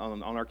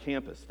on our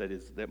campus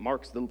that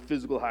marks the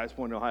physical highest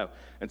point in Ohio.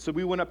 And so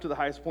we went up to the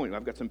highest point.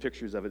 I've got some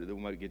pictures of it that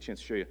we might get a chance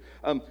to show you.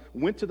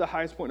 Went to the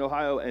highest point in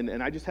Ohio,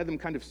 and I just had them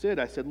kind of sit.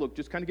 I said, look,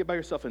 just kind of get by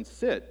yourself and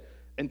sit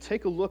and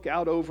take a look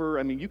out over.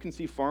 I mean, you can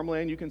see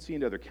farmland. You can see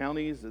into other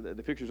counties.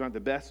 The pictures aren't the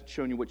best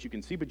showing you what you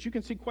can see, but you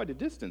can see quite a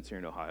distance here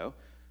in Ohio.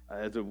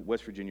 As a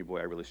West Virginia boy,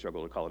 I really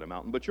struggle to call it a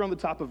mountain, but you're on the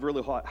top of a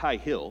really high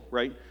hill,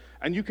 right?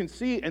 And you can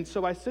see, and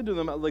so I said to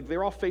them, like,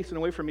 they're all facing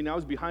away from me, and I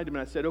was behind them,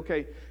 and I said,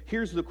 okay,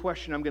 here's the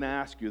question I'm going to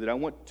ask you that I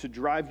want to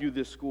drive you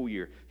this school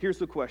year. Here's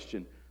the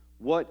question.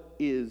 What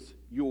is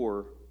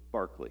your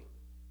Barkley?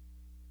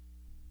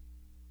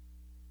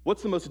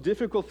 What's the most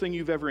difficult thing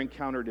you've ever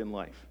encountered in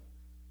life?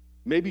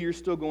 Maybe you're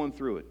still going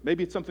through it.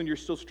 Maybe it's something you're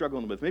still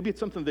struggling with. Maybe it's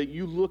something that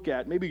you look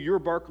at. Maybe your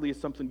Barkley is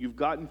something you've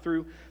gotten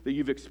through, that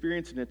you've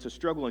experienced, and it's a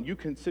struggle, and you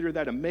consider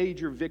that a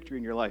major victory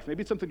in your life.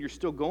 Maybe it's something you're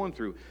still going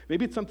through.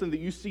 Maybe it's something that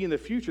you see in the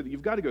future that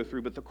you've got to go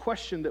through, but the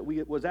question that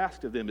was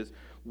asked of them is,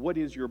 what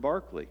is your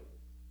Barkley?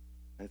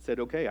 And I said,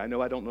 okay, I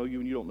know I don't know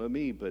you and you don't know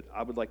me, but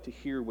I would like to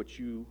hear what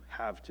you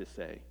have to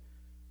say.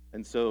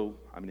 And so,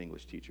 I'm an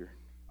English teacher.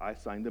 I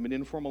assigned them an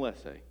informal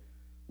essay.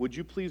 Would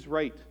you please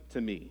write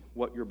to me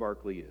what your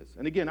Barkley is?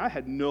 And again, I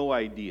had no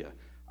idea.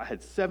 I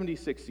had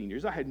 76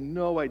 seniors. I had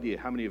no idea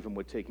how many of them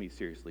would take me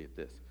seriously at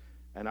this.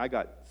 And I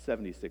got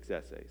 76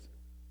 essays.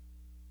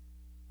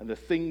 And the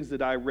things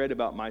that I read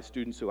about my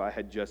students who I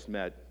had just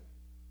met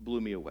blew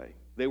me away.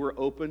 They were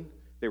open.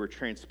 They were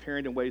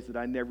transparent in ways that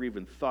I never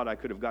even thought I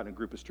could have gotten a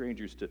group of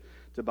strangers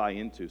to buy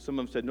into. Some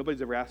of them said,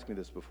 nobody's ever asked me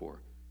this before.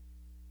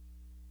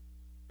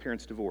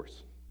 Parents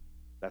divorce.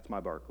 That's my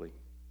Barkley.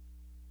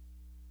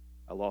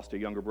 I lost a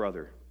younger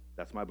brother.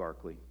 That's my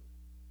Barkley.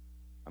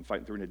 I'm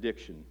fighting through an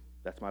addiction.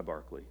 That's my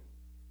Barkley.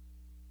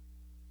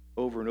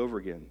 Over and over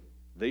again,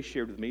 they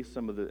shared with me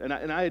some of the,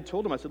 and I had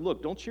told them, I said,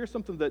 look, don't share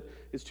something that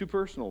is too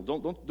personal.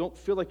 Don't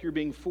feel like you're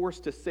being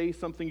forced to say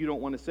something you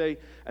don't want to say,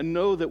 and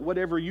know that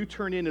whatever you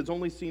turn in is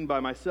only seen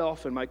by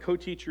myself and my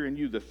co-teacher and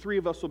you. The three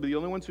of us will be the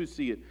only ones who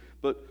see it,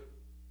 but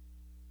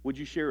would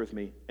you share with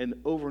me? And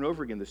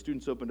over again, the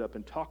students opened up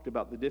and talked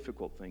about the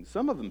difficult things.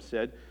 Some of them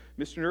said,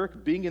 Mr.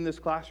 Nurek, being in this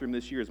classroom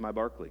this year is my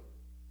Barkley.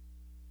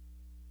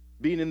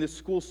 Being in this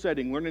school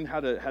setting, learning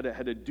how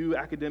to do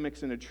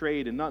academics in a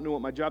trade and not know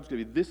what my job's going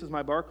to be, this is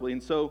my Barkley.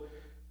 And so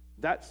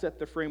that set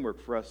the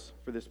framework for us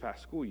for this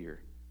past school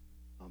year.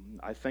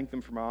 I thank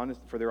them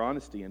for their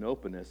honesty and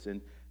openness.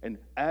 And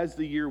as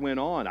the year went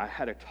on, I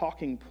had a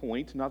talking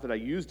point, not that I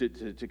used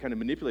it to kind of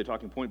manipulate a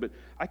talking point, but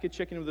I could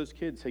check in with those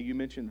kids. Hey, you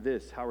mentioned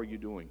this. How are you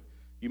doing?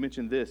 You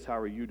mentioned this. How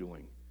are you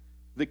doing?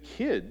 The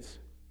kids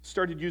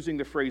started using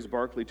the phrase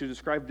Barkley to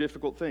describe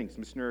difficult things.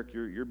 Ms. Nurek,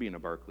 you're being a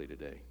Barkley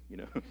today. You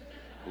know,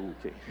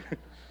 okay.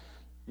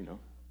 You know,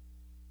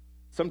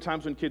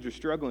 sometimes when kids are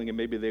struggling and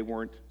maybe they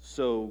weren't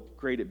so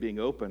great at being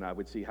open, I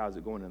would see, how's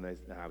it going? And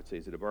I would say,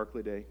 is it a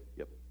Barkley day?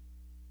 Yep.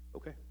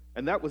 Okay.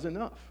 And that was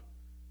enough.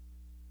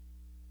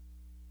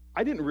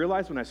 I didn't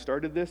realize when I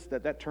started this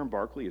that term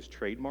Barkley is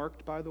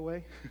trademarked, by the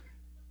way.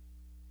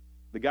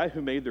 The guy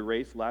who made the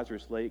race,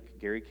 Lazarus Lake,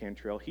 Gary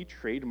Cantrell, he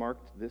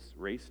trademarked this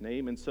race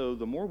name. And so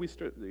the more we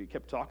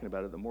kept talking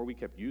about it, the more we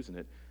kept using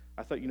it,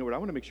 I thought, you know what, I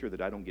want to make sure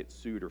that I don't get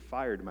sued or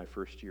fired my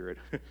first year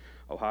at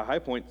Ohio High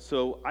Point.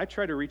 So I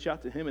tried to reach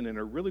out to him, and in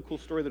a really cool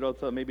story that I'll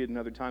tell maybe at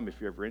another time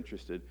if you're ever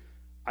interested,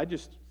 I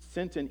just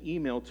sent an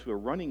email to a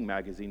running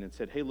magazine and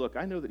said, hey, look,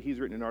 I know that he's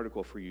written an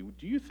article for you.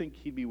 Do you think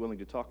he'd be willing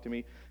to talk to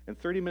me? And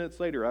 30 minutes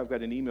later, I've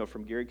got an email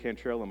from Gary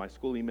Cantrell in my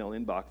school email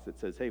inbox that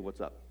says, hey,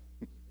 what's up?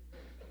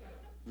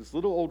 This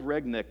little old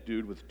redneck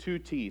dude with 2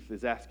 teeth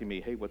is asking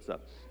me, hey, what's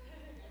up?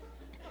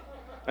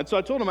 And so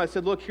I told him, I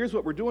said, look, here's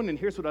what we're doing, and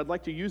here's what I'd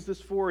like to use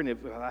this for, and if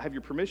I have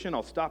your permission,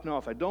 I'll stop now.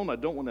 If I don't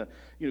want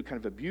to, kind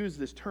of abuse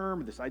this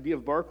term, this idea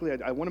of Barkley.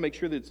 I want to make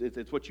sure that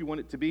it's what you want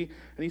it to be.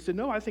 And he said,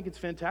 no, I think it's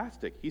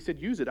fantastic. He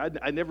said, use it.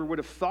 I never would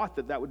have thought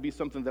that would be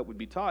something that would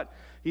be taught.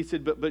 He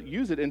said, but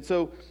use it. And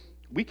so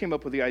we came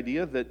up with the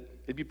idea that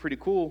it'd be pretty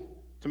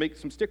cool to make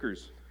some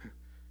stickers.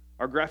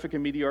 Our graphic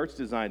and media arts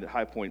design at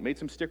High Point made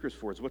some stickers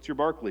for us. What's your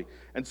Barkley?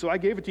 And so I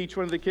gave it to each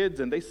one of the kids,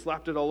 and they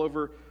slapped it all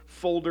over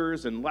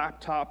folders and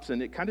laptops,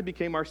 and it kind of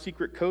became our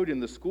secret code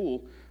in the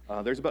school.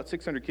 There's about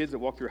 600 kids that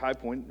walk through High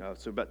Point,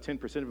 so about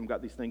 10% of them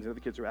got these things, and other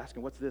kids are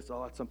asking, what's this?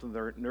 Oh, it's something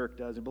that NERC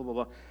does, and blah, blah,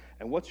 blah.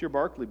 And what's your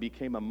Barkley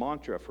became a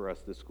mantra for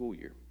us this school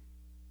year.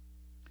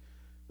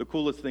 The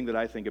coolest thing that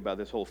I think about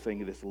this whole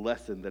thing, this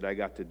lesson that I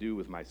got to do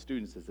with my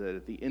students, is that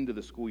at the end of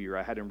the school year,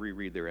 I had them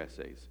reread their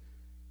essays.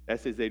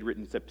 Essays they'd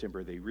written in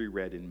September, they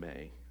reread in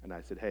May. And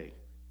I said, hey,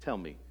 tell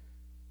me,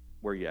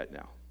 where are you at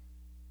now?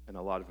 And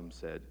a lot of them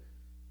said,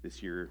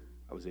 this year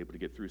I was able to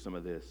get through some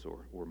of this,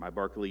 or my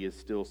Barkley is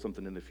still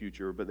something in the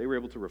future, but they were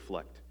able to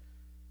reflect.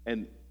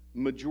 And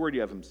majority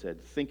of them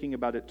said, thinking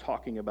about it,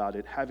 talking about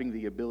it, having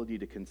the ability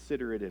to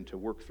consider it and to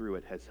work through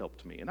it has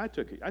helped me. And I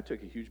took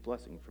a huge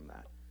blessing from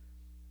that.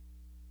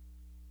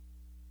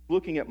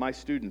 Looking at my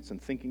students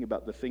and thinking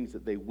about the things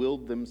that they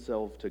willed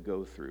themselves to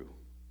go through.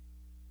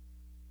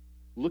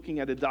 Looking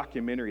at a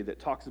documentary that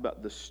talks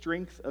about the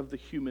strength of the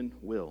human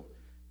will.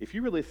 If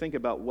you really think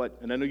about what,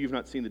 and I know you've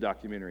not seen the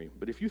documentary,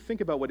 but if you think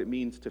about what it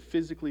means to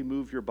physically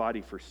move your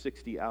body for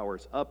 60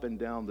 hours up and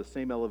down the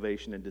same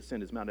elevation and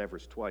descend as Mount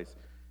Everest twice,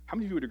 how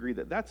many of you would agree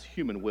that that's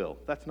human will?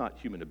 That's not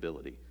human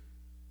ability.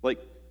 Like,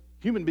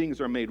 human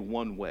beings are made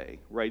one way,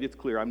 right? It's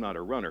clear I'm not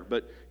a runner,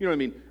 but you know what I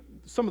mean?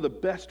 Some of the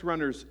best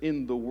runners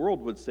in the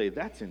world would say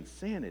that's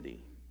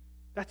insanity.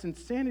 That's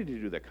insanity to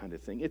do that kind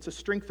of thing. It's a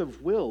strength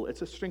of will.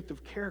 It's a strength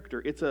of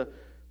character. It's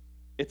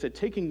a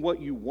taking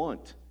what you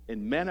want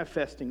and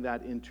manifesting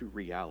that into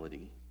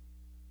reality.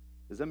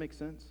 Does that make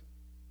sense?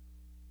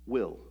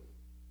 Will.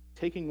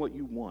 Taking what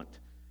you want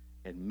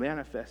and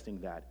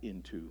manifesting that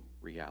into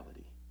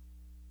reality.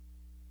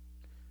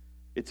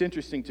 It's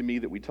interesting to me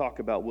that we talk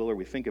about will or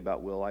we think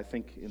about will. I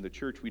think in the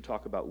church we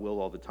talk about will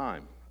all the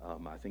time.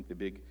 I think the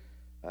big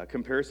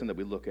comparison that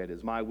we look at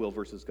is my will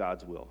versus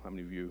God's will. How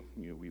many of you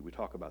we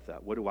talk about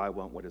that? What do I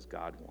want? What does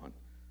God want?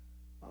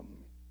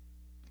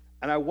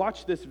 And I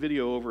watched this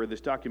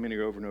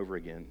documentary over and over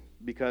again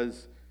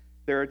because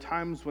there are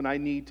times when I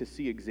need to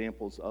see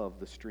examples of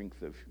the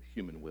strength of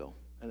human will.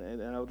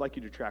 And I would like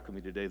you to track with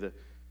me today.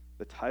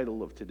 The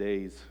title of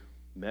today's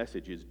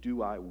message is,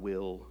 Do I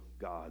Will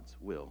God's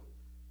Will?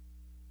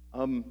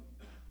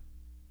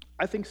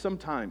 I think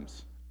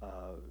sometimes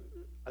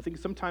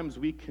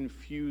we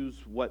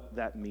confuse what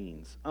that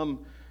means.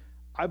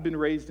 I've been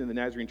raised in the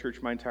Nazarene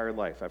church my entire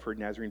life. I've heard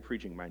Nazarene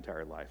preaching my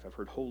entire life. I've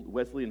heard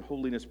Wesleyan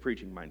holiness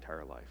preaching my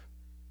entire life.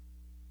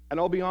 And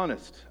I'll be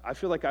honest, I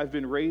feel like I've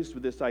been raised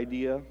with this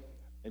idea,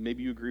 and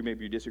maybe you agree,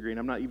 maybe you disagree, and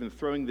I'm not even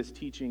throwing this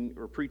teaching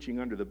or preaching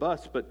under the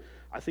bus, but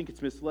I think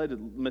it's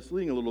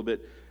misleading a little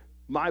bit.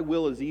 My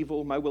will is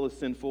evil, my will is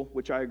sinful,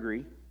 which I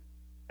agree,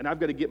 and I've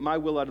got to get my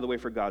will out of the way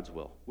for God's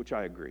will, which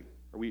I agree.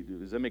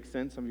 Does that make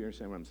sense? Some of you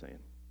understand what I'm saying?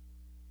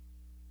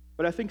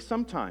 But I think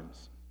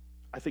sometimes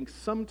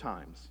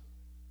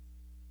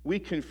we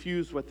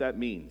confuse what that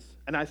means.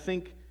 And I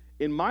think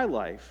in my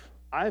life,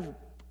 I've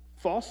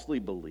falsely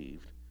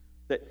believed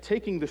that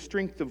taking the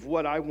strength of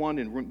what I want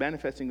and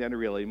manifesting that in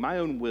reality, my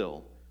own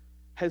will,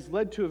 has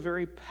led to a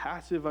very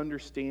passive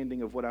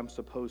understanding of what I'm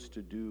supposed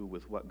to do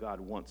with what God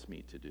wants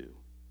me to do.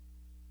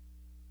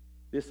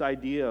 This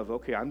idea of,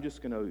 okay, I'm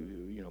just going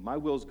to, my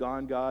will's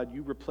gone, God,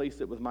 you replace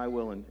it with my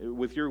will and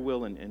with your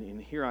will,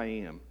 and here I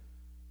am.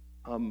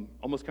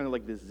 Almost kind of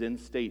like this Zen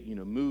state,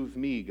 move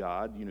me,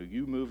 God,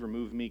 you move or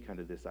move me, kind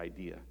of this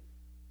idea.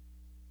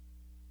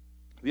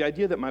 The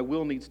idea that my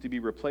will needs to be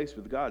replaced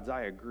with God's,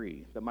 I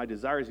agree. That my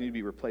desires need to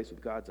be replaced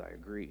with God's, I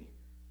agree.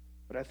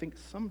 But I think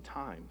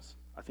sometimes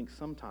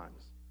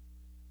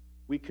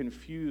we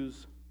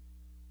confuse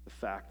the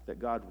fact that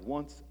God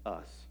wants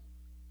us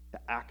to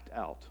act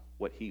out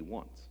what he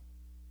wants.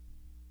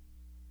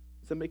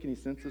 Does that make any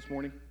sense this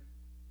morning?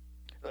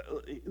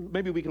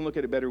 Maybe we can look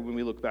at it better when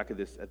we look back at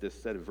this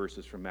set of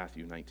verses from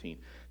Matthew 19.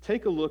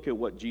 Take a look at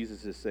what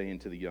Jesus is saying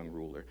to the young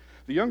ruler.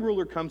 The young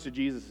ruler comes to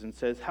Jesus and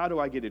says, how do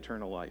I get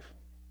eternal life?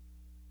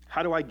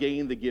 How do I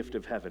gain the gift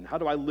of heaven? How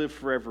do I live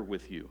forever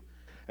with you?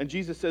 And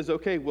Jesus says,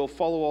 okay, well,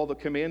 follow all the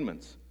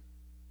commandments.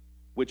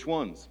 Which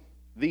ones?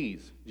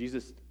 These.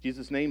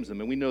 Jesus names them,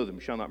 and we know them.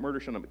 Shall not murder,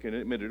 shall not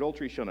commit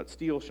adultery, shall not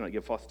steal, shall not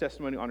give false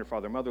testimony, honor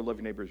father and mother, love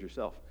your neighbor as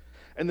yourself.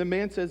 And the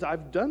man says,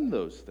 I've done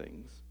those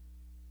things.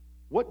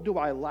 What do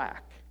I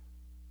lack?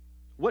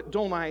 What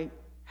don't I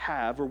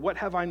have, or what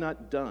have I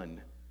not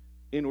done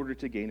in order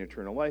to gain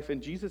eternal life?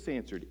 And Jesus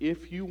answered,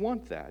 if you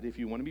want that, if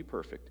you want to be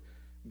perfect,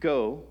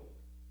 go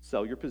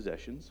sell your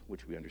possessions,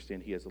 which we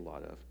understand he has a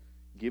lot of,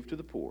 give to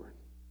the poor,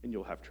 and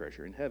you'll have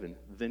treasure in heaven.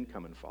 Then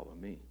come and follow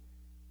me.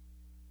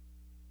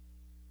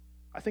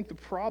 I think the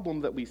problem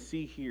that we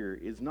see here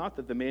is not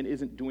that the man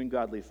isn't doing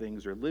godly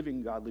things or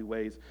living godly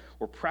ways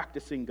or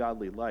practicing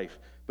godly life,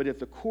 but at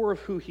the core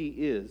of who he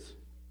is,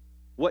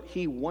 what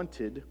he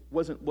wanted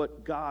wasn't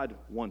what God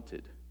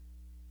wanted.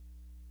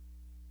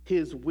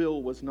 His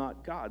will was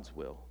not God's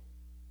will.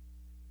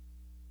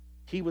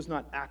 He was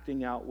not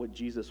acting out what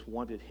Jesus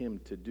wanted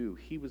him to do.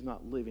 He was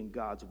not living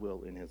God's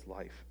will in his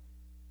life.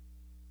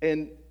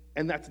 And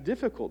that's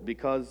difficult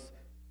because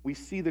We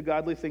see the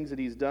godly things that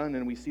he's done,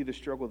 and we see the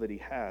struggle that he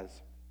has.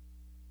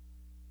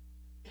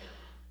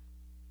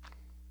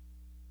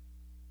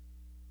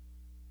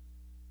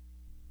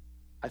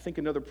 I think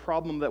another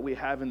problem that we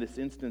have in this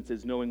instance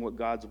is knowing what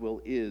God's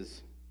will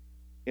is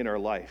in our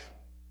life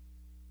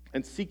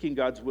and seeking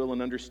God's will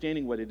and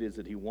understanding what it is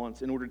that he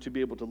wants in order to be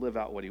able to live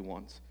out what he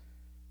wants.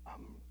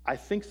 I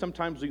think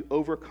sometimes we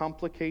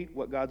overcomplicate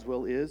what God's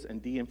will is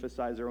and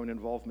de-emphasize our own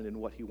involvement in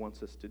what he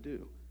wants us to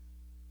do.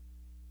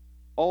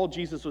 All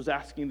Jesus was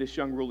asking this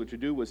young ruler to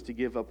do was to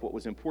give up what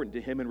was important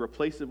to him and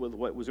replace it with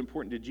what was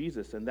important to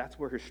Jesus, and that's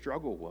where his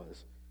struggle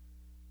was.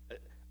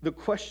 The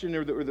question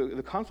or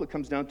the conflict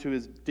comes down to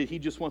is, did he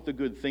just want the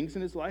good things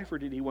in his life, or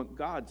did he want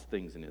God's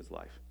things in his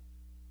life?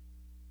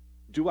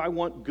 Do I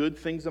want good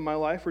things in my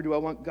life, or do I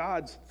want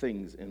God's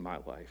things in my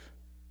life?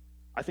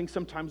 I think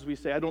sometimes we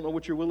say, I don't know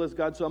what your will is,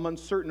 God, so I'm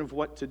uncertain of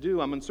what to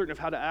do. I'm uncertain of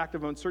how to act.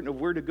 I'm uncertain of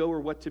where to go or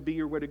what to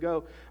be or where to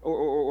go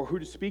or who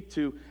to speak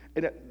to.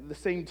 And at the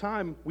same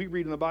time, we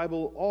read in the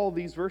Bible all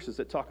these verses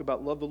that talk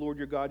about love the Lord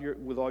your God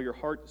with all your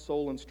heart,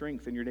 soul, and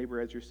strength, and your neighbor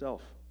as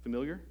yourself.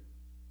 Familiar?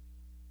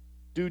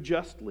 Do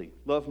justly,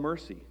 love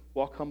mercy,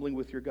 walk humbly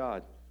with your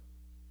God.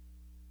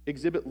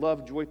 Exhibit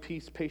love, joy,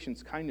 peace,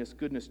 patience, kindness,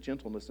 goodness,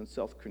 gentleness, and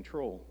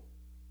self-control.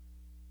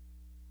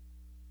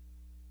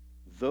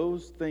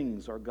 Those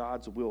things are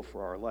God's will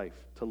for our life,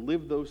 to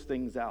live those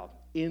things out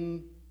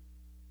in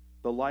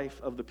the life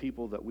of the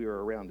people that we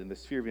are around, in the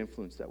sphere of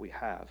influence that we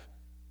have.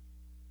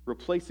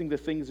 Replacing the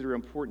things that are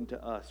important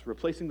to us,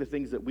 replacing the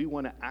things that we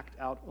want to act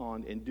out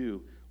on and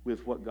do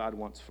with what God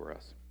wants for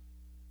us.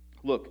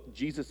 Look,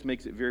 Jesus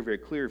makes it very, very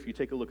clear if you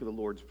take a look at the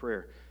Lord's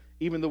Prayer.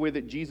 Even the way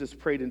that Jesus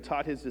prayed and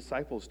taught his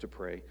disciples to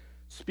pray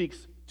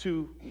speaks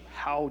to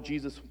how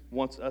Jesus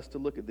wants us to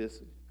look at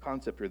this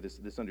concept or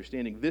this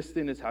understanding. This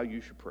then is how you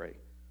should pray.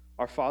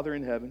 Our Father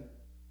in heaven,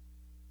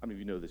 how many of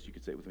you know this? You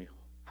could say it with me.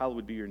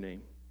 Hallowed be your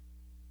name.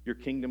 Your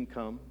kingdom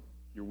come,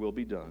 your will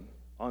be done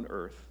on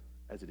earth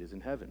as it is in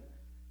heaven.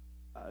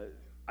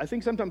 I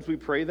think sometimes we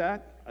pray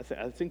that.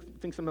 I think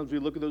sometimes we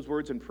look at those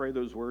words and pray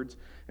those words,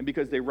 and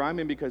because they rhyme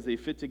and because they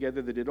fit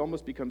together, that it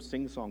almost becomes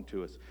sing-song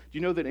to us. Do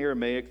you know that in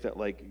Aramaic that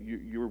like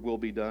your will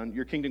be done,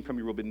 your kingdom come,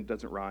 your will be done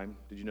doesn't rhyme?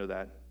 Did you know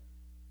that?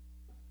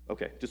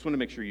 Okay, just want to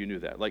make sure you knew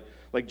that. Like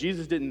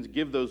Jesus didn't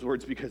give those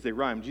words because they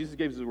rhyme. Jesus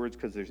gave those words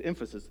because there's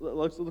emphasis.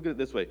 Let's look at it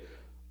this way.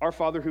 Our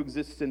Father who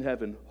exists in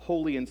heaven,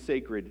 holy and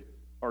sacred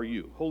are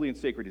you. Holy and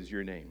sacred is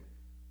your name.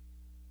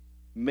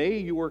 May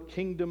your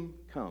kingdom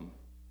come.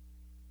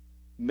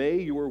 May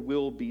your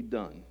will be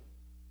done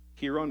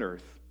here on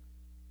earth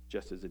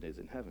just as it is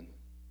in heaven.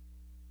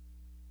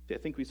 See, I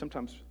think we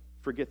sometimes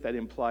forget that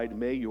implied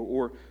may your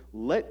or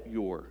let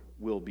your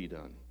will be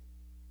done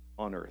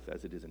on earth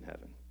as it is in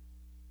heaven.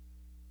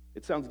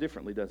 It sounds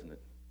differently, doesn't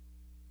it?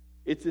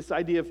 It's this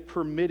idea of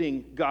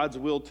permitting God's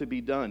will to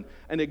be done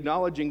and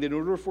acknowledging that in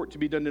order for it to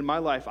be done in my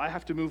life, I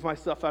have to move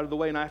myself out of the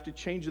way and I have to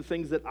change the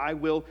things that I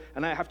will,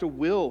 and I have to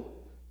will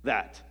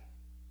that.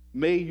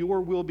 May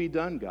your will be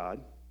done,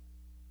 God.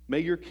 May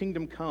your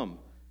kingdom come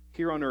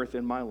here on earth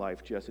in my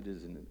life just as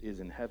it is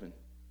in heaven.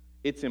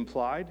 It's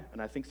implied,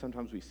 and I think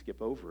sometimes we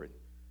skip over it,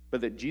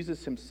 but that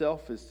Jesus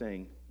himself is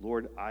saying,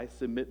 Lord, I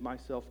submit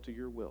myself to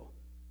your will,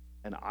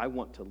 and I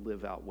want to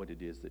live out what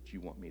it is that you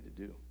want me to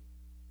do.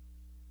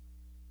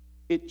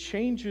 It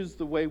changes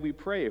the way we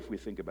pray if we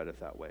think about it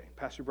that way.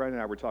 Pastor Brian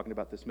and I were talking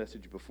about this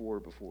message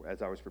before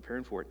as I was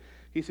preparing for it.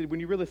 He said, when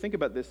you really think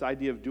about this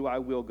idea of do I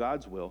will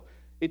God's will,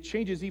 it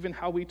changes even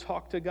how we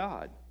talk to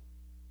God.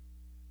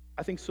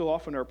 I think so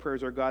often our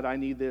prayers are, God, I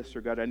need this,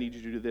 or God, I need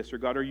you to do this, or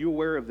God, are you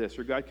aware of this,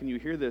 or God, can you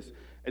hear this?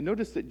 And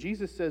notice that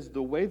Jesus says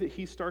the way that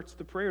he starts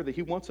the prayer, that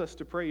he wants us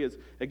to pray is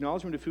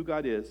acknowledgement of who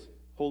God is,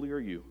 holy are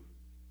you.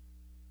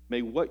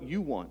 May what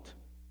you want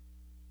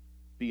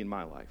be in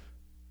my life.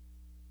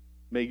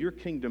 May your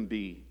kingdom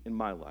be in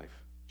my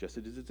life, just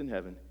as it is in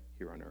heaven,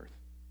 here on earth.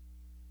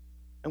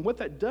 And what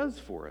that does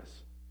for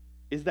us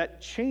is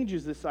that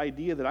changes this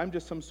idea that I'm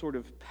just some sort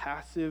of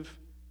passive,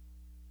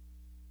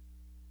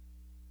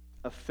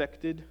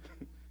 affected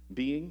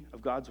being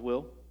of God's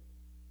will,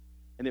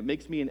 and it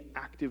makes me an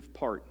active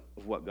part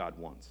of what God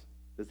wants.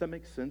 Does that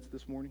make sense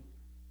this morning?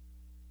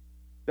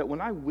 That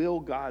when I will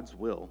God's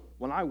will,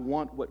 when I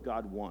want what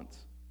God wants,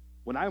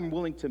 when I'm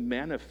willing to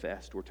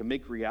manifest or to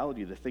make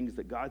reality the things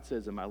that God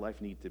says in my life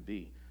need to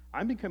be,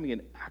 I'm becoming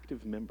an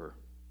active member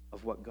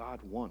of what God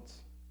wants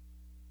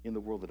in the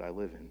world that I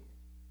live in.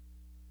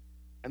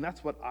 And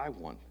that's what I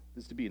want,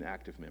 is to be an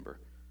active member.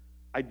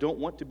 I don't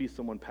want to be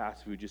someone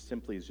passive who just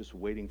simply is just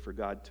waiting for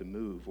God to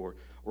move or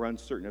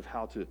uncertain of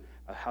how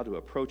to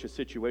approach a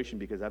situation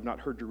because I've not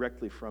heard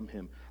directly from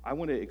him. I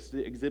want to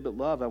exhibit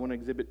love. I want to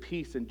exhibit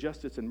peace and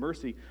justice and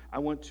mercy. I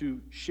want to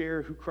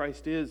share who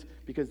Christ is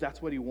because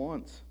that's what he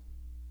wants.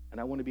 And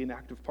I want to be an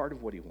active part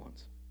of what he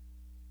wants.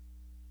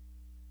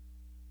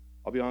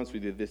 I'll be honest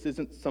with you, this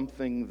isn't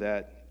something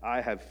that I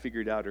have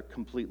figured out or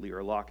completely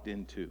or locked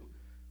into.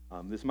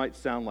 This might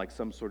sound like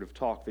some sort of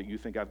talk that you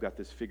think I've got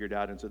this figured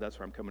out, and so that's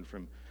where I'm coming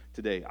from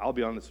today. I'll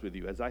be honest with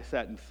you. As I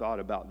sat and thought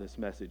about this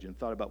message and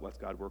thought about what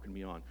God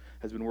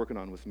has been working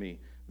on with me,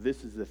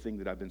 this is the thing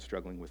that I've been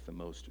struggling with the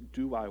most.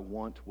 Do I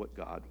want what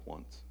God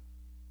wants?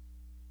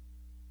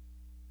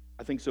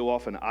 I think so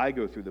often I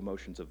go through the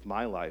motions of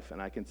my life,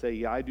 and I can say,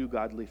 yeah, I do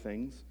godly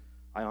things.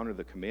 I honor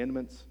the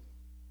commandments.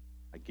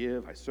 I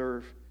give. I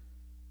serve.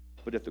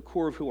 But at the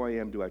core of who I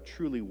am, do I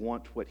truly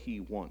want what He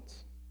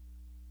wants?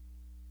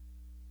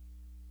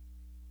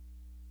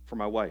 For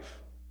my wife,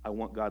 I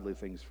want godly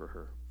things for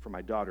her. For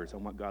my daughters, I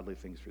want godly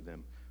things for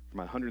them. For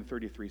my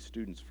 133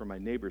 students, for my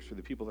neighbors, for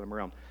the people that I'm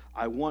around,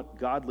 I want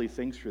godly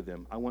things for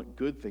them. I want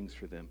good things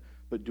for them.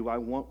 But do I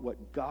want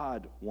what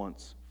God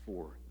wants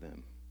for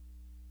them?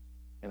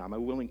 And am I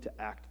willing to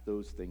act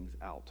those things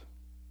out?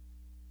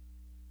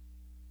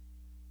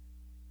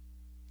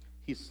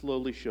 He's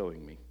slowly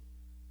showing me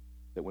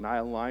that when I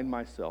align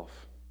myself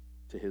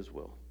to His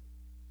will,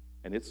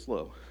 and it's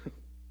slow,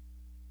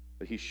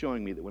 but He's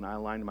showing me that when I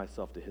align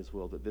myself to His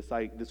will, that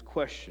this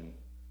question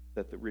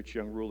that the rich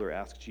young ruler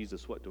asked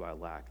Jesus, what do I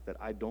lack? That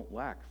I don't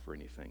lack for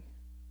anything.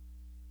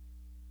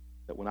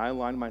 That when I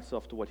align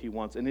myself to what He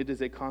wants, and it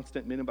is a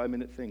constant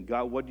minute-by-minute thing.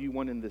 God, what do you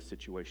want in this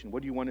situation?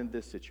 What do you want in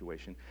this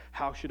situation?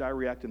 How should I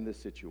react in this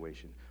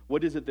situation?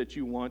 What is it that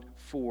you want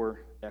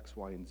for X,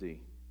 Y, and Z?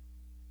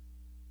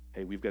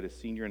 Hey, we've got a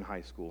senior in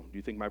high school. Do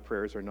you think my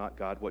prayers are not,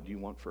 God, what do you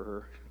want for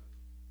her?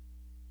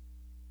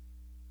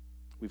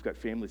 We've got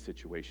family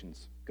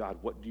situations. God,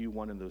 what do you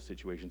want in those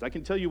situations? I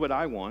can tell you what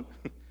I want.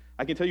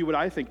 I can tell you what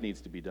I think needs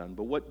to be done,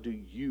 but what do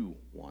you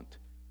want?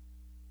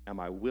 Am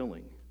I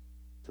willing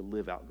to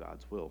live out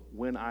God's will?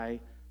 When I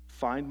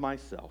find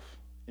myself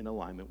in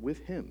alignment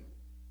with Him,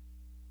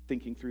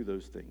 thinking through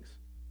those things,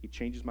 He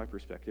changes my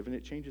perspective and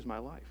it changes my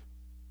life.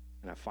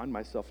 And I find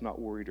myself not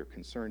worried or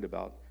concerned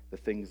about the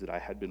things that I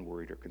had been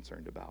worried or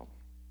concerned about.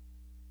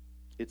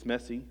 It's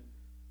messy.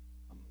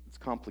 It's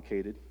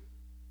complicated.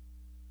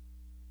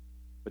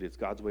 But it's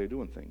God's way of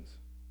doing things.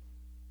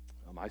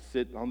 I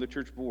sit on the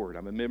church board.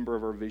 I'm a member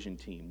of our vision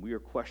team. We are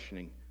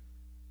questioning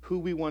who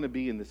we want to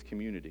be in this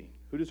community.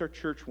 Who does our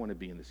church want to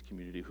be in this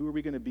community? Who are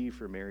we going to be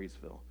for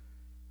Marysville?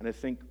 And I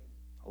think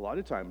a lot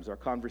of times our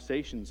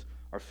conversations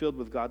are filled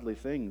with godly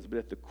things, but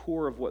at the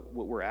core of what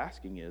we're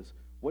asking is,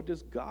 what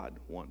does God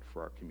want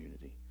for our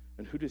community?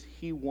 And who does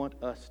He want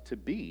us to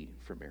be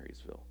for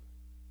Marysville?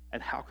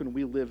 And how can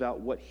we live out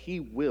what He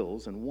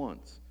wills and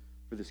wants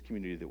for this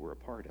community that we're a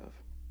part of?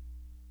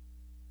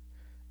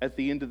 At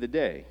the end of the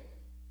day,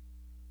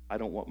 I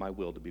don't want my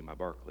will to be my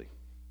Barclay.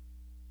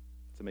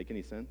 Does that make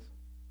any sense?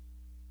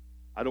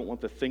 I don't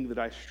want the thing that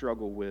I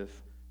struggle with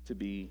to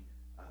be.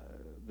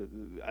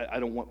 I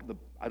don't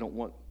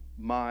want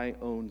my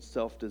own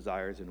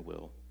self-desires and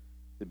will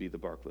to be the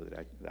Barclay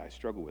that I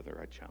struggle with,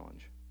 or I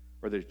challenge,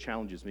 or that it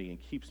challenges me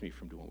and keeps me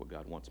from doing what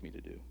God wants me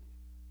to do.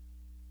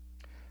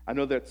 I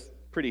know that's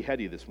pretty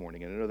heady this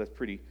morning, and I know that's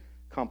pretty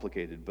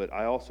complicated, but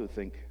I also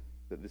think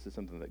that this is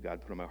something that God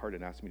put on my heart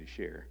and asked me to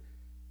share.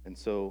 And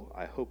so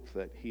I hope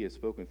that He has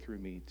spoken through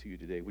me to you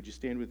today. Would you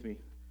stand with me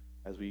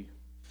as we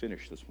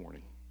finish this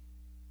morning?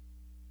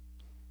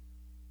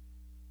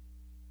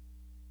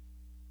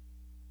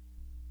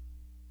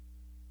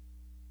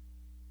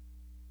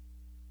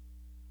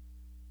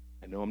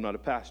 I know I'm not a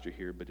pastor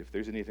here, but if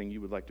there's anything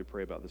you would like to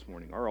pray about this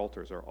morning, our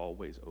altars are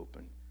always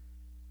open.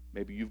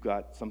 Maybe you've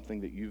got something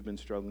that you've been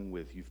struggling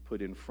with, you've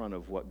put in front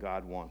of what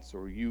God wants,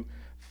 or you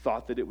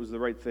thought that it was the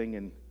right thing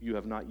and you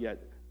have not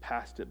yet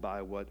passed it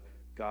by what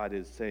God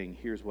is saying,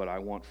 here's what I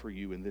want for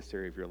you in this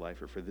area of your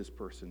life, or for this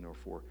person, or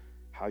for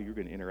how you're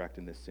going to interact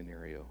in this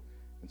scenario.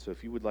 And so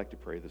if you would like to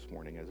pray this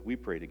morning as we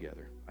pray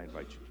together, I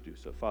invite you to do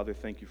so. Father,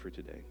 thank you for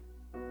today.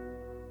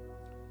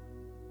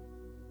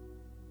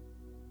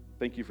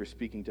 Thank you for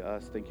speaking to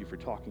us. Thank you for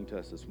talking to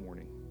us this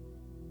morning.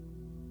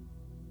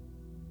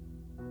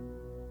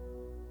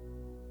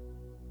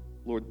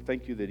 Lord,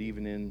 thank you that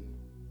even in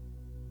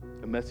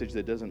a message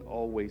that doesn't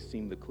always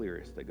seem the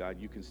clearest, that God,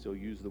 you can still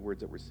use the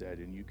words that were said,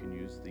 and you can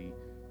use the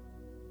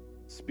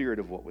spirit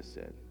of what was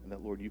said, and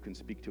that, Lord, you can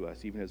speak to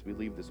us even as we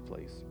leave this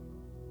place.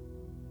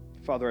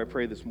 Father, I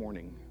pray this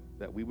morning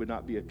that we would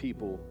not be a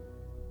people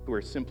who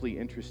are simply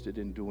interested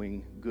in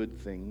doing good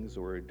things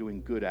or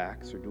doing good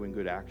acts or doing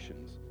good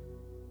actions,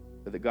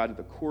 but that, God, at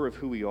the core of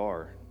who we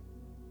are,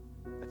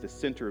 at the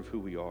center of who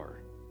we are,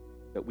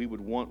 that we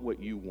would want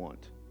what you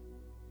want.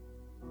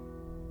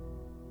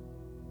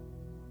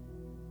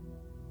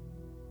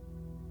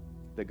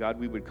 That, God,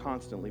 we would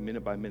constantly,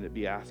 minute by minute,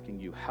 be asking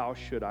you, how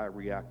should I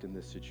react in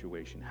this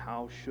situation?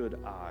 How should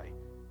I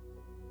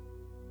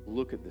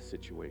look at this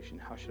situation?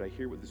 How should I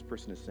hear what this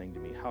person is saying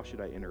to me? How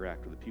should I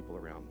interact with the people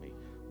around me?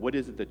 What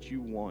is it that you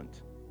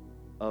want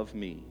of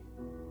me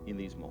in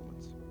these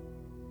moments?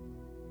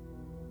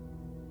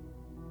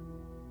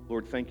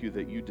 Lord, thank you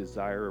that you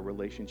desire a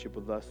relationship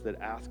with us that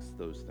asks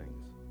those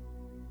things.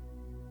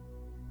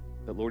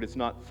 That, Lord, it's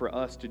not for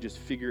us to just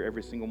figure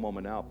every single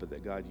moment out, but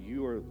that, God,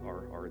 you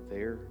are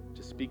there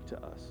to speak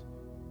to us.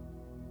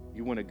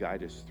 You want to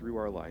guide us through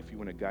our life. You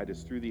want to guide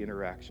us through the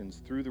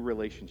interactions, through the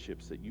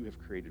relationships that you have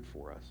created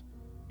for us.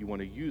 You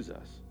want to use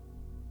us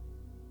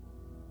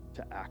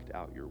to act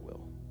out your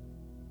will.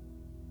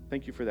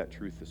 Thank you for that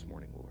truth this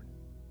morning, Lord.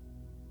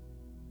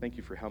 Thank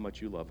you for how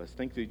much you love us.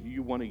 Thank you that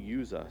you want to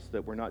use us,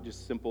 that we're not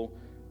just simple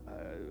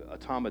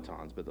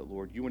automatons, but that,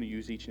 Lord, you want to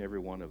use each and every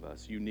one of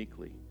us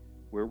uniquely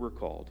where we're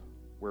called,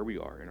 where we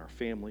are, in our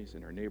families,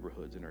 in our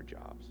neighborhoods, in our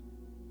jobs.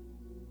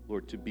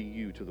 Lord, to be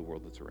you to the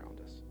world that's around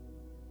us.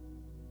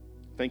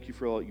 Thank you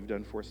for all that you've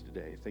done for us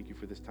today. Thank you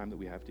for this time that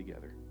we have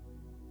together.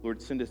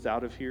 Lord, send us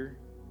out of here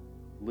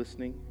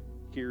listening,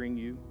 hearing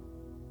you,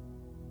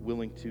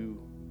 willing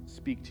to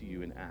speak to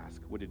you and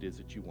ask what it is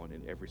that you want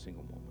in every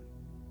single moment.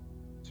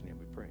 In your name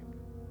we pray.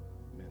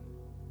 Amen.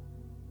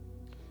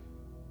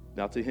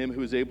 Now to him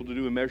who is able to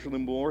do immeasurably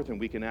more than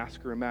we can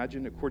ask or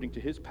imagine, according to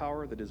his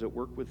power that is at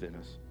work within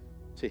us,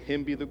 to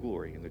him be the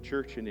glory in the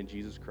church and in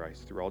Jesus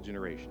Christ through all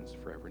generations,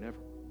 forever and ever.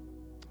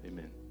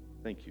 Amen.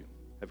 Thank you.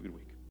 Have a good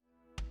week.